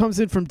question comes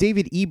in from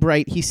David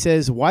Ebright. He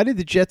says, why did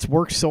the Jets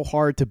work so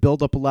hard to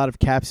build up a lot of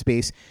cap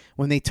space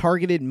when they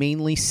targeted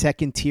mainly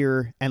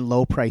second-tier and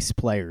low-price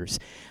players?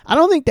 I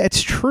don't think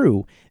that's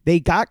true. They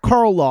got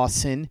Carl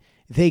Lawson.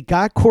 They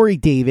got Corey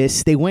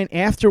Davis. They went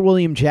after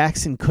William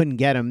Jackson, couldn't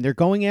get him. They're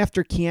going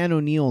after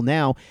Keanu Neal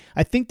now.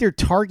 I think they're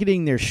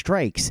targeting their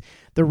strikes.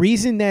 The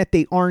reason that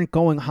they aren't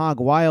going hog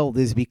wild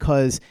is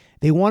because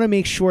they want to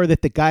make sure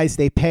that the guys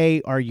they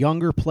pay are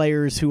younger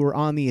players who are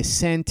on the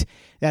ascent.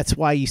 That's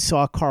why you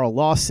saw Carl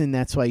Lawson.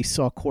 That's why you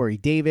saw Corey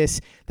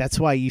Davis. That's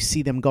why you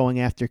see them going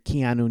after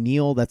Keanu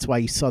Neal. That's why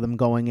you saw them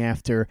going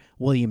after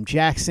William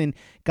Jackson.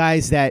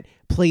 Guys that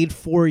played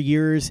 4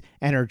 years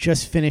and are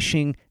just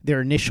finishing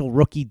their initial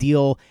rookie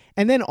deal.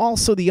 And then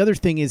also the other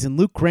thing is, and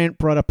Luke Grant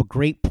brought up a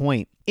great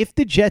point, if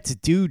the Jets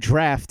do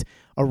draft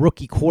a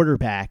rookie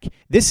quarterback,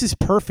 this is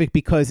perfect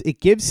because it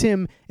gives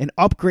him an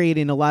upgrade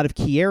in a lot of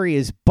key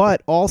areas,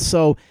 but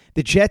also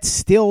the Jets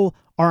still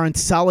are on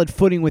solid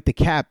footing with the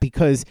cap,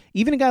 because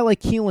even a guy like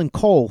Keelan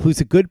Cole,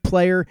 who's a good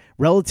player,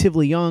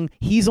 relatively young,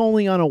 he's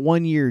only on a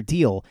 1-year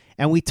deal.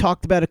 And we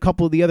talked about a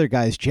couple of the other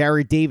guys,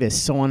 Jared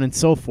Davis, so on and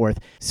so forth.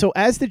 So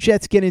as the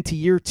Jets get into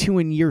year 2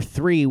 and year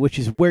 3, which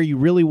is where you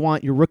really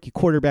want your rookie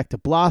quarterback to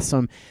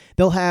blossom,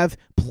 they'll have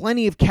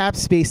plenty of cap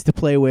space to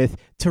play with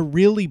to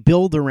really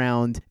build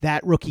around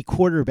that rookie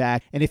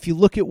quarterback. And if you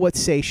look at what,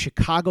 say,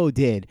 Chicago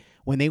did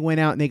when they went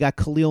out and they got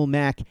Khalil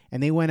Mack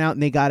and they went out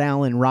and they got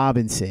Allen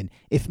Robinson,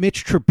 if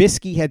Mitch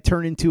Trubisky had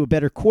turned into a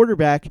better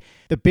quarterback,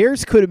 the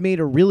Bears could have made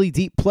a really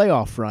deep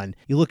playoff run.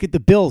 You look at the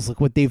Bills, look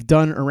what they've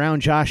done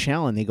around Josh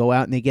Allen. They go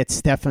out and they get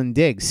Stefon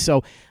Diggs.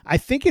 So I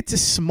think it's a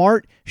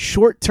smart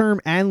short-term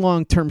and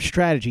long-term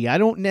strategy. I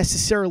don't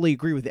necessarily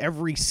agree with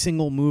every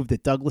single move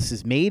that Douglas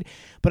has made,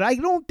 but I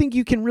don't think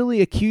you can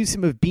really accuse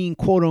him of being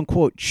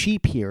quote-unquote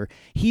cheap here.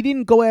 He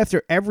didn't go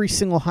after every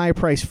single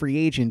high-price free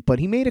agent, but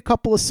he made a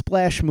couple of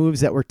splash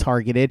moves that were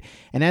targeted.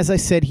 And as I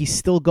said, he's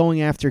still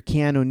going after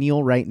Keanu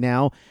Neal right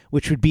now,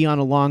 which would be on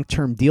a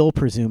long-term deal,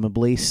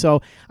 presumably.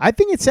 So I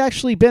think it's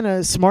actually been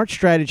a smart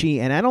strategy,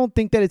 and I don't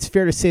think that it's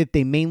fair to say that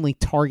they mainly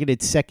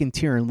targeted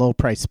second-tier and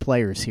low-price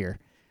players here.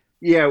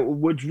 Yeah,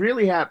 what's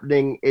really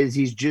happening is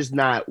he's just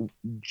not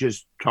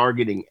just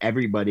targeting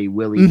everybody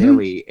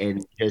willy-nilly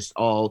and just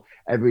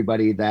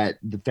everybody that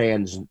the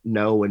fans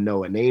know and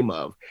know a name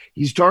of.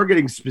 He's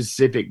targeting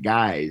specific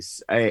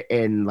guys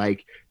and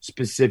like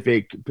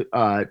specific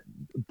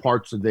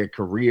parts of their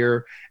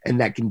career,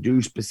 and that can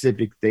do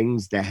specific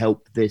things to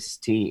help this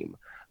team.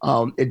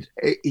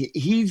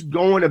 He's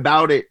going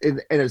about it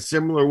in a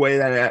similar way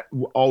that I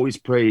always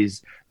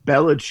praise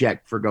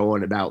Belichick for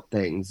going about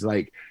things.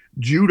 Like,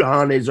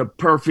 Judon is a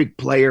perfect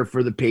player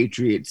for the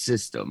Patriots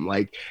system.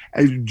 Like,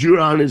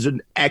 Judon is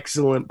an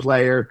excellent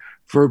player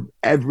for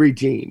every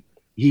team.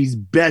 He's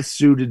best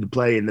suited to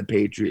play in the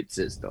Patriot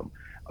system.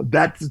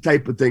 That's the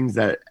type of things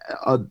that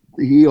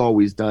he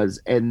always does,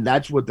 and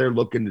that's what they're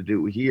looking to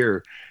do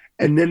here.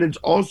 And then it's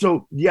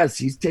also, yes,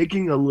 he's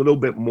taking a little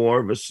bit more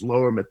of a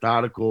slower,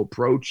 methodical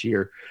approach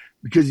here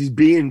because he's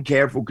being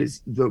careful,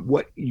 because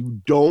what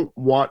you don't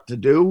want to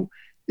do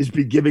is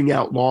be giving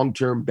out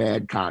long-term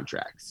bad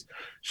contracts.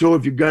 So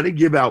if you're going to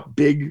give out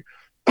big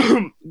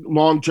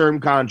long-term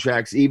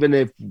contracts, even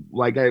if,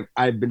 like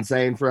I've been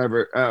saying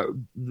forever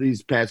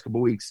these past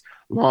couple weeks,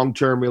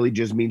 long-term really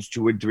just means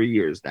 2 or 3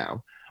 years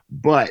now.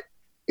 But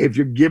if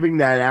you're giving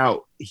that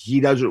out, he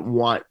doesn't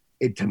want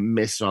it to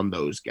miss on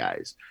those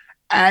guys.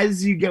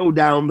 As you go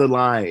down the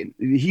line,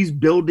 he's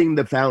building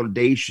the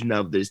foundation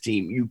of this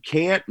team. You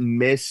can't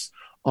miss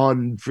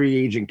on free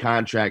agent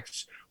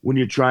contracts when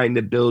you're trying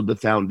to build the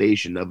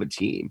foundation of a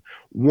team.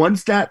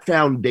 Once that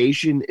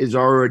foundation is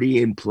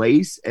already in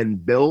place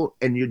and built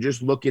and you're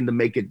just looking to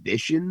make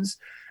additions,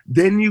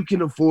 then you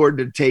can afford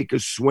to take a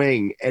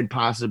swing and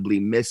possibly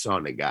miss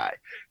on a guy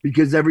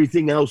because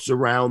everything else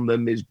around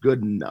them is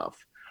good enough.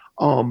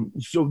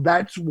 So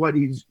that's what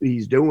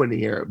he's doing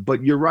here.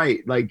 But you're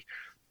right. Like,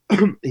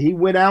 he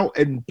went out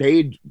and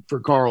paid for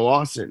Carl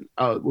Lawson,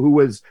 who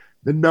was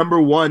the number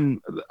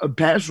one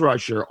pass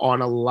rusher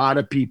on a lot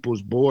of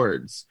people's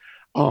boards.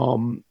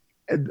 And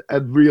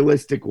a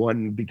realistic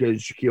one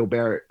because Shaquille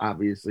Barrett,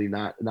 obviously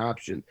not an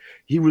option.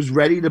 He was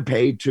ready to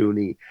pay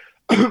Tooney.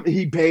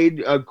 He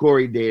paid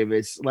Corey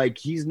Davis. Like,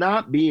 he's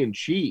not being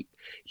cheap.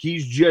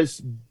 He's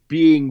just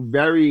being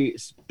very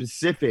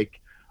specific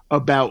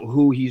about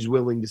who he's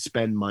willing to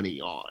spend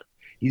money on.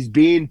 He's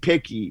being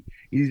picky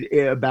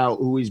about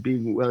who he's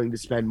being willing to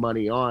spend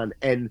money on.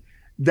 And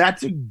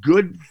that's a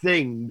good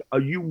thing.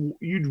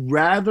 You'd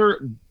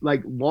rather,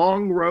 like,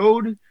 long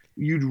road,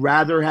 you'd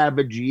rather have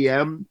a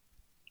GM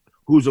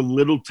who's a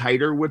little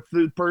tighter with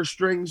the purse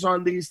strings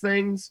on these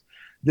things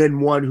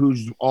than one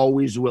who's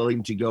always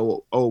willing to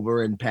go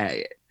over and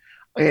pay it.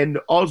 And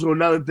also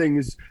another thing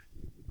is,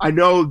 I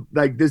know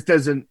like this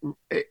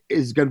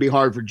is going to be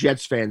hard for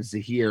Jets fans to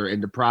hear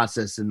and to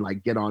process and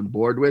like get on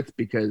board with,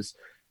 because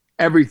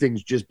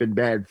everything's just been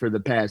bad for the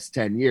past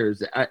 10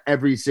 years.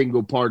 Every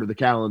single part of the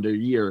calendar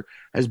year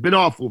has been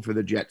awful for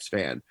the Jets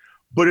fan.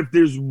 But if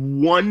there's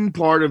one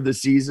part of the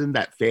season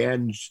that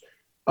fans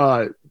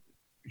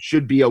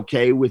should be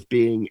okay with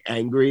being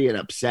angry and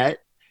upset,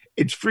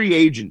 it's free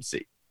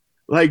agency.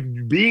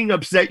 Like, being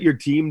upset your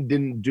team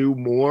didn't do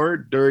more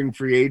during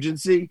free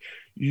agency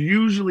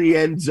usually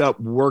ends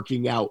up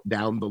working out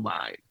down the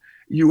line.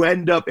 You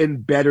end up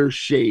in better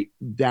shape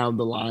down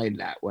the line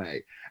that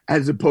way,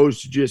 as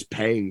opposed to just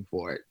paying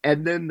for it.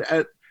 And then,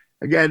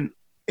 again,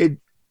 it,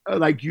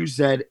 like you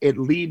said, it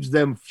leaves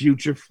them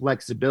future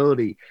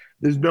flexibility.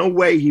 There's no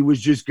way he was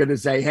just going to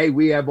say, hey,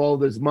 we have all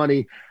this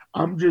money,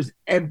 I'm just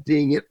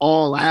emptying it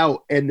all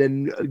out and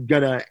then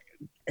going to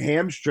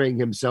hamstring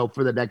himself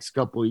for the next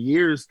couple of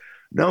years.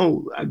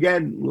 No,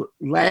 again,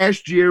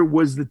 last year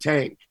was the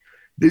tank.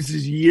 This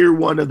is year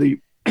one of the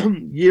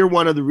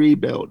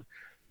rebuild.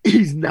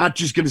 He's not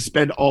just going to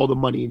spend all the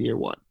money in year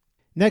one.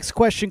 Next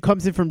question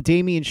comes in from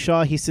Damian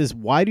Shaw. He says,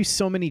 why do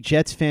so many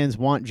Jets fans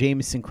want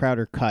Jamison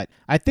Crowder cut?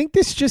 I think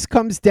this just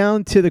comes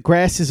down to the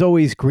grass is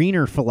always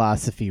greener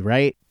philosophy,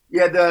 right?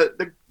 Yeah,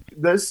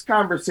 this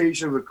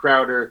conversation with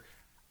Crowder,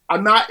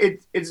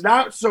 it's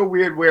not so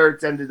weird where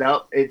it's ended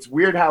up. It's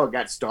weird how it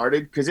got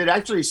started, because it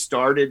actually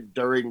started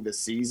during the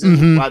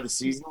season, while the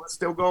season was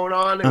still going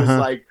on. It was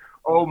like,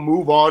 oh,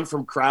 move on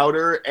from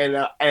Crowder. And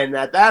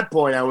at that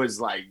point I was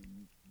like,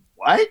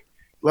 what?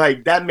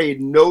 Like, that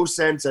made no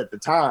sense at the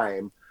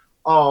time.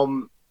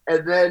 And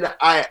then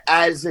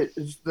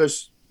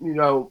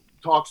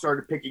talk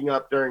started picking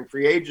up during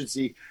free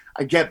agency,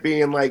 I kept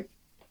being like,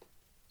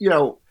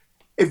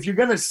 if you're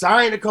going to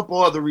sign a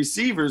couple other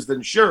receivers,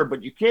 then sure,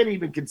 but you can't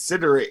even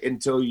consider it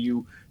until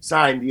you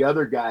sign the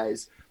other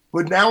guys.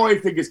 But now I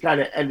think it's kind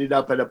of ended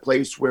up at a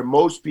place where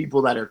most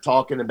people that are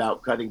talking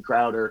about cutting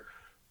Crowder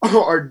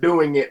are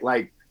doing it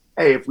like,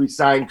 hey, if we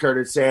sign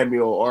Curtis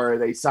Samuel or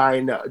they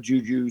sign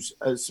Juju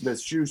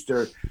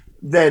Smith-Schuster,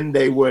 then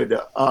they would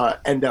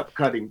end up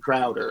cutting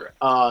Crowder.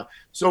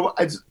 So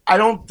I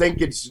don't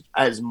think it's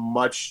as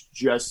much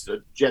just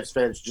Jets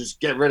fans just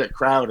get rid of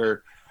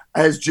Crowder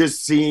as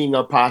just seeing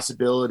a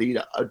possibility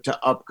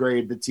to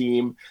upgrade the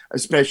team,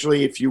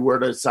 especially if you were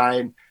to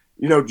sign,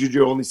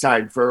 Juju only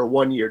signed for a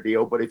 1-year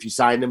deal, but if you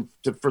signed him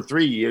for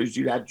 3 years,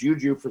 you'd have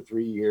Juju for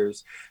 3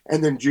 years.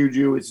 And then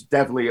Juju is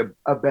definitely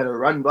a better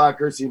run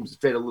blocker, seems to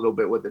fit a little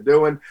bit what they're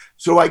doing.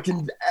 So I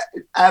can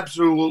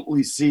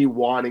absolutely see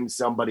wanting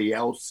somebody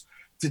else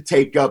to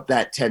take up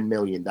that $10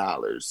 million.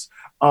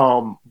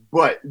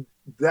 But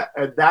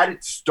that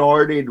it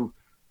started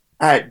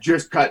at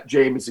just cut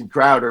Jamison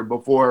Crowder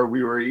before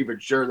we were even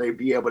sure they'd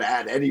be able to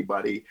add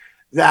anybody.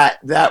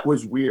 That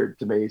was weird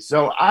to me.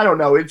 So I don't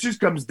know. It just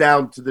comes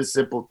down to the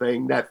simple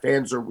thing that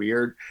fans are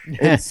weird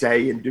and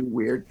say and do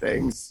weird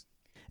things.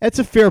 That's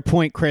a fair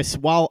point, Chris.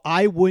 While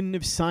I wouldn't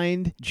have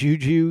signed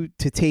Juju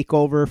to take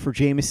over for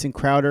Jamison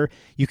Crowder,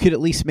 you could at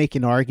least make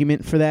an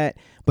argument for that.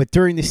 But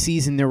during the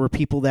season, there were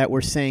people that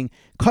were saying,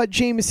 cut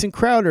Jamison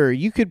Crowder.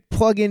 You could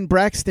plug in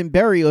Braxton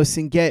Berrios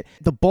and get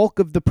the bulk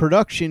of the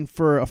production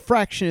for a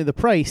fraction of the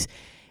price.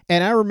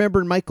 And I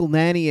remember Michael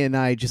Nanny and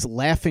I just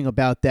laughing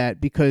about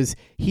that because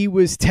he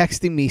was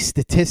texting me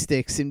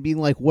statistics and being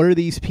like, what are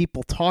these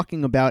people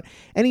talking about?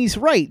 And he's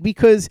right,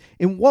 because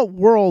in what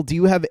world do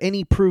you have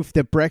any proof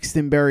that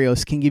Braxton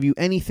Berrios can give you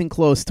anything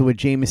close to what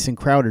Jamison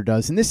Crowder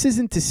does? And this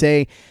isn't to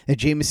say that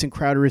Jamison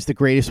Crowder is the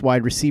greatest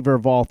wide receiver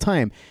of all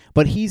time,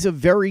 but he's a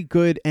very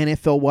good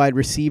NFL wide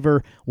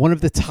receiver, one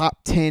of the top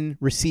 10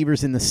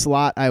 receivers in the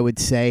slot, I would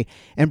say.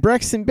 And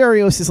Braxton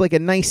Berrios is like a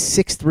nice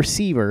sixth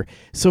receiver.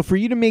 So for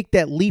you to make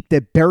that leap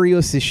that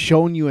Berrios has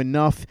shown you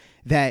enough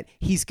that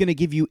he's going to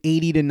give you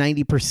 80 to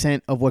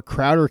 90% of what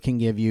Crowder can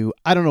give you,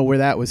 I don't know where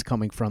that was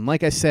coming from.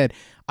 Like I said,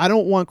 I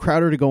don't want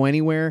Crowder to go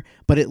anywhere,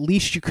 but at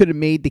least you could have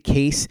made the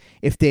case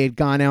if they had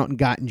gone out and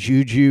gotten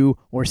Juju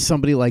or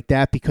somebody like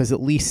that, because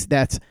at least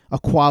that's a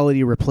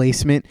quality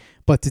replacement.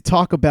 But to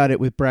talk about it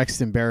with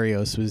Braxton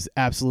Berrios was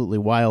absolutely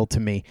wild to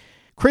me.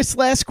 Chris,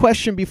 last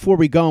question before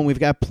we go, and we've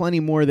got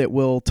plenty more that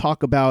we'll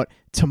talk about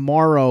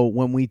tomorrow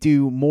when we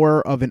do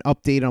more of an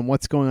update on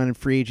what's going on in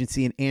free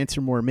agency and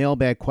answer more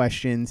mailbag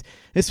questions.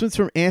 This one's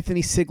from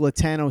Anthony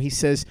Siglatano. He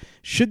says,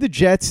 should the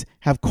Jets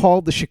have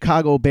called the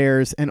Chicago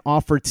Bears and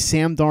offered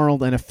Sam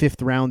Darnold and a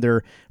 5th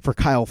rounder for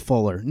Kyle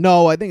Fuller?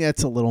 No, I think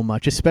that's a little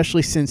much,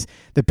 especially since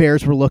the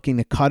Bears were looking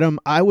to cut him.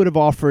 I would have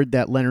offered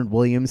that Leonard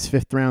Williams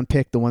 5th round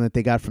pick, the one that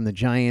they got from the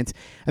Giants.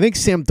 I think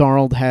Sam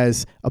Darnold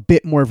has a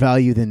bit more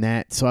value than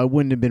that, so I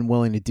wouldn't have been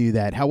willing to do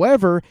that.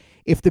 However,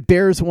 if the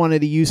Bears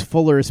wanted to use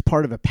Fuller as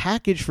part of a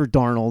package for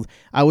Darnold,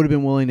 I would have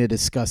been willing to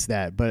discuss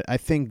that. But I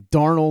think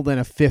Darnold and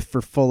a 5th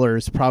for Fuller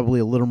is probably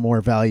a little more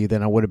value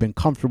than I would have been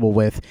comfortable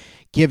with,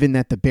 given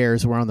that the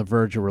Bears were on the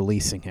verge of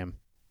releasing him.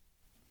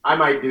 I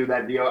might do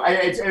that deal.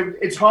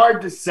 It's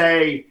hard to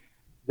say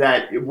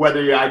that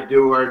whether I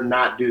do or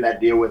not do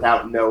that deal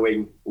without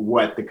knowing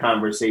what the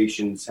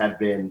conversations have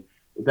been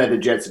that the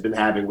Jets have been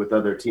having with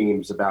other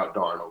teams about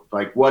Darnold.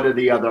 Like, what are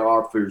the other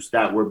offers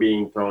that were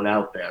being thrown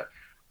out there?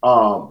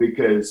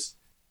 Because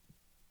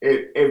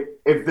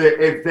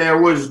if there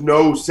was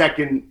no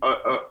second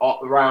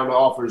round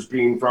offers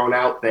being thrown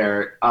out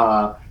there,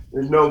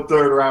 there's no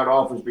 3rd round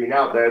offers being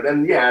out there,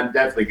 then yeah, I'm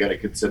definitely going to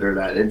consider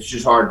that. It's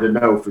just hard to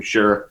know for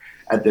sure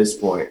at this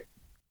point.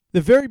 The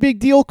very big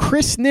deal,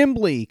 Chris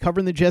Nimbley,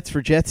 covering the Jets for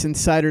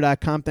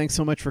JetsInsider.com. Thanks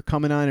so much for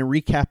coming on and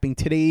recapping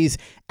today's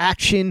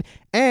action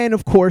and,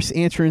 of course,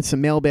 answering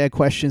some mailbag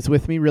questions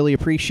with me. Really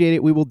appreciate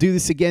it. We will do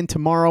this again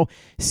tomorrow.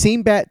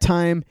 Same bat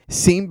time,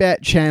 same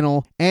bat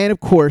channel. And,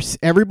 of course,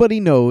 everybody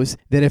knows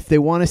that if they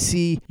want to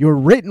see your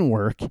written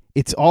work,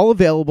 it's all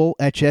available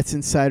at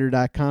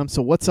JetsInsider.com.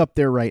 So what's up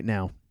there right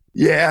now?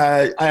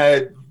 Yeah,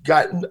 I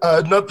got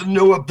nothing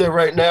new up there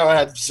right now. I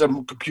had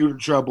some computer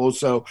trouble,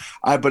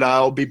 but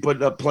I'll be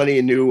putting up plenty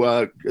of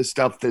new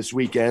stuff this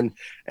weekend,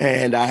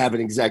 and I haven't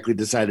exactly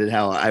decided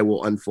how I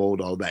will unfold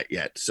all that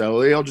yet.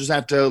 So you'll just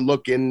have to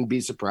look and be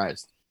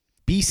surprised.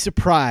 Be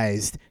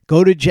surprised.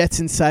 Go to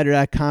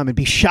JetsInsider.com and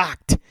be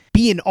shocked.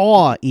 Be in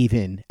awe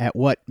even at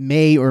what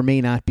may or may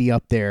not be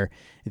up there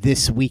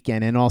this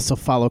weekend. And also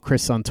follow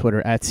Chris on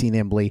Twitter at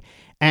CNimbley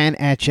and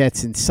at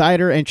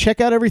JetsInsider. And check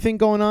out everything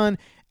going on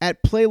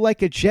at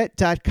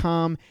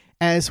playlikeajet.com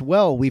as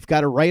well. We've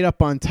got a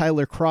write-up on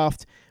Tyler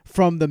Kroft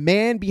from the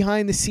man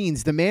behind the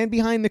scenes, the man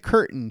behind the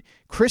curtain,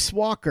 Chris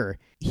Walker.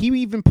 He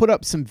even put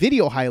up some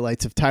video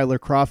highlights of Tyler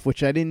Kroft,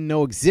 which I didn't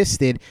know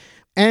existed.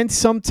 And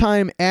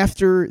sometime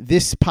after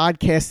this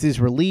podcast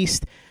is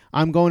released,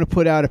 I'm going to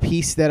put out a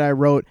piece that I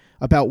wrote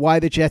about why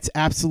the Jets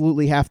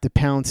absolutely have to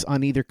pounce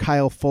on either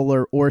Kyle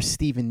Fuller or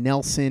Steven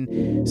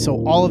Nelson.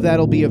 So all of that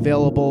will be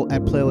available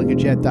at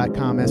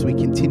playlikeajet.com as we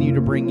continue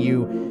to bring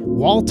you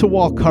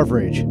wall-to-wall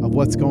coverage of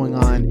what's going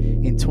on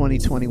in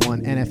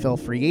 2021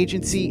 NFL free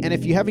agency. And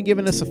if you haven't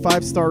given us a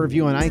 5-star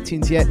review on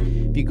iTunes yet,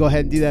 if you go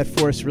ahead and do that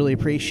for us, really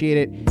appreciate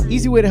it.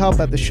 Easy way to help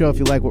out the show if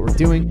you like what we're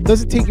doing.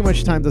 Doesn't take you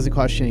much time, doesn't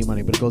cost you any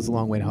money, but it goes a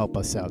long way to help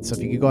us out. So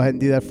if you could go ahead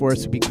and do that for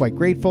us, we'd be quite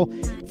grateful.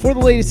 For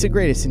the latest and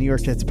greatest in New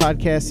York Jets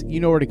podcasts,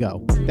 you know where to go.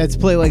 That's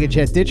Play Like a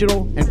Jet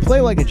Digital and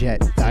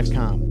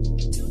PlayLikeAJet.com.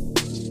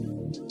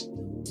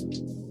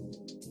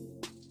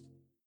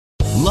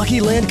 Lucky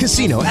Land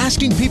Casino,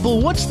 asking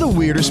people, what's the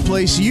weirdest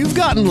place you've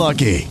gotten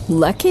lucky?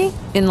 Lucky?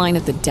 In line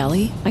at the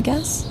deli, I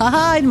guess?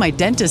 Aha, in my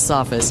dentist's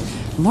office.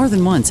 More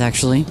than once,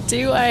 actually.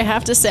 Do I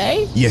have to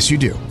say? Yes, you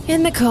do.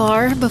 In the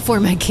car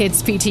before my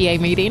kids' PTA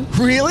meeting.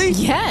 Really?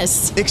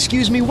 Yes.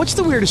 Excuse me, what's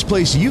the weirdest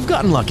place you've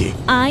gotten lucky?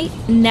 I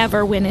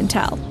never win and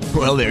tell.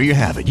 Well, there you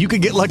have it. You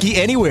can get lucky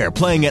anywhere,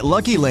 playing at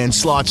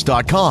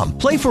LuckyLandSlots.com.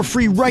 Play for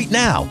free right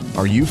now.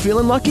 Are you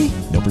feeling lucky?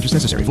 No purchase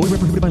necessary. Void where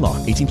prohibited by law.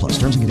 18+.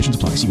 Terms and conditions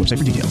apply. See website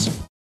for details.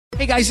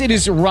 Hey guys, it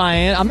is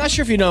Ryan. I'm not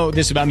sure if you know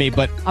this about me,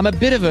 but I'm a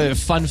bit of a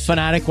fun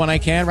fanatic when I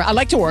can. I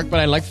like to work,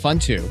 but I like fun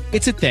too.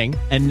 It's a thing.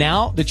 And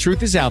now the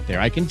truth is out there.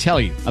 I can tell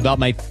you about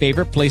my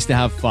favorite place to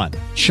have fun.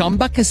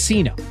 Chumba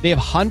Casino. They have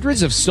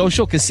hundreds of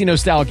social casino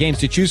style games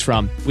to choose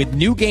from with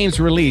new games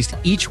released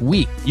each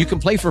week. You can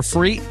play for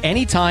free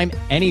anytime,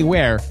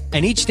 anywhere.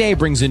 And each day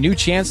brings a new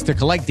chance to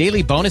collect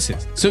daily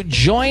bonuses. So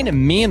join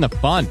me in the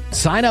fun.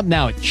 Sign up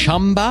now at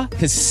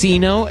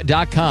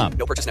ChumbaCasino.com.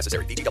 No purchase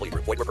necessary. VGW.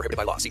 Void where prohibited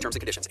by law. See terms and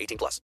conditions.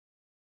 18+.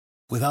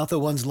 Without the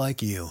ones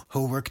like you,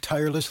 who work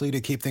tirelessly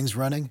to keep things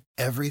running,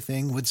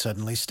 everything would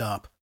suddenly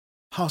stop.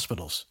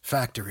 Hospitals,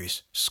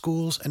 factories,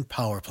 schools, and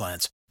power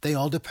plants, they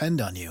all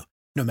depend on you.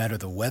 No matter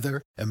the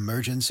weather,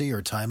 emergency,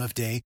 or time of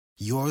day,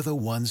 you're the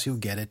ones who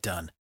get it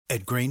done.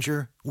 At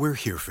Grainger, we're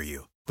here for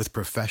you with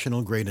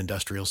professional-grade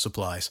industrial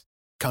supplies.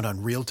 Count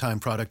on real-time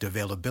product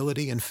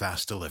availability and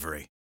fast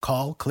delivery.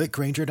 Call,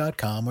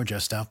 clickgrainger.com, or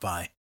just stop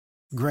by.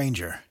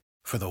 Grainger,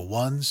 for the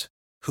ones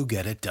who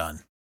get it done.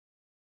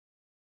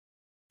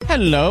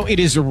 Hello, it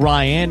is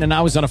Ryan, and I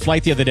was on a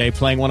flight the other day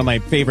playing one of my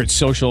favorite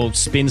social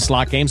spin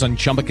slot games on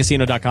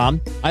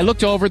ChumbaCasino.com. I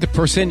looked over at the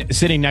person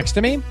sitting next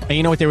to me, and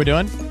you know what they were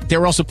doing? They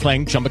were also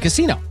playing Chumba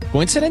Casino.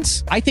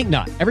 Coincidence? I think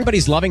not.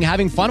 Everybody's loving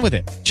having fun with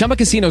it. Chumba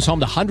Casino is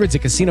home to hundreds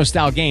of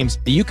casino-style games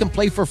that you can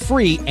play for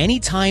free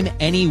anytime,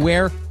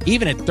 anywhere,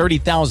 even at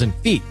 30,000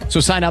 feet. So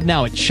sign up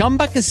now at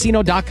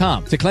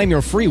ChumbaCasino.com to claim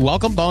your free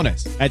welcome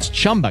bonus. That's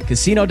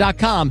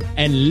ChumbaCasino.com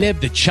and live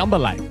the Chumba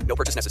life. No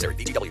purchase necessary.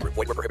 VGW. Void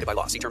were prohibited by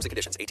law. See terms and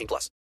conditions.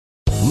 18+.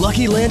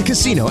 Lucky Land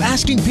Casino,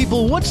 asking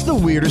people, what's the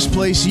weirdest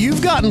place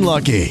you've gotten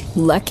lucky?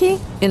 Lucky?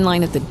 In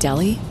line at the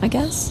deli, I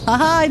guess?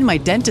 Aha, in my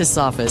dentist's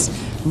office.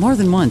 More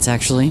than once,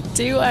 actually.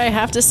 Do I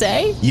have to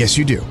say? Yes,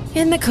 you do.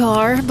 In the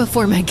car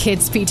before my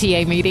kids'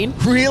 PTA meeting.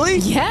 Really?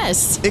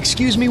 Yes.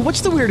 Excuse me,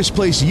 what's the weirdest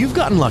place you've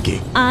gotten lucky?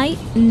 I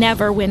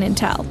never win and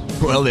tell.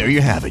 Well, there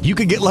you have it. You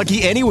can get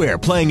lucky anywhere,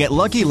 playing at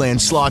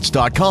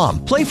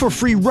LuckyLandSlots.com. Play for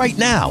free right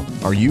now.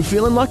 Are you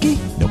feeling lucky?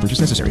 No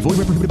purchase necessary. Void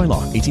where prohibited by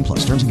law.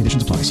 18+. Terms and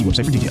conditions apply. See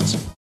website for details.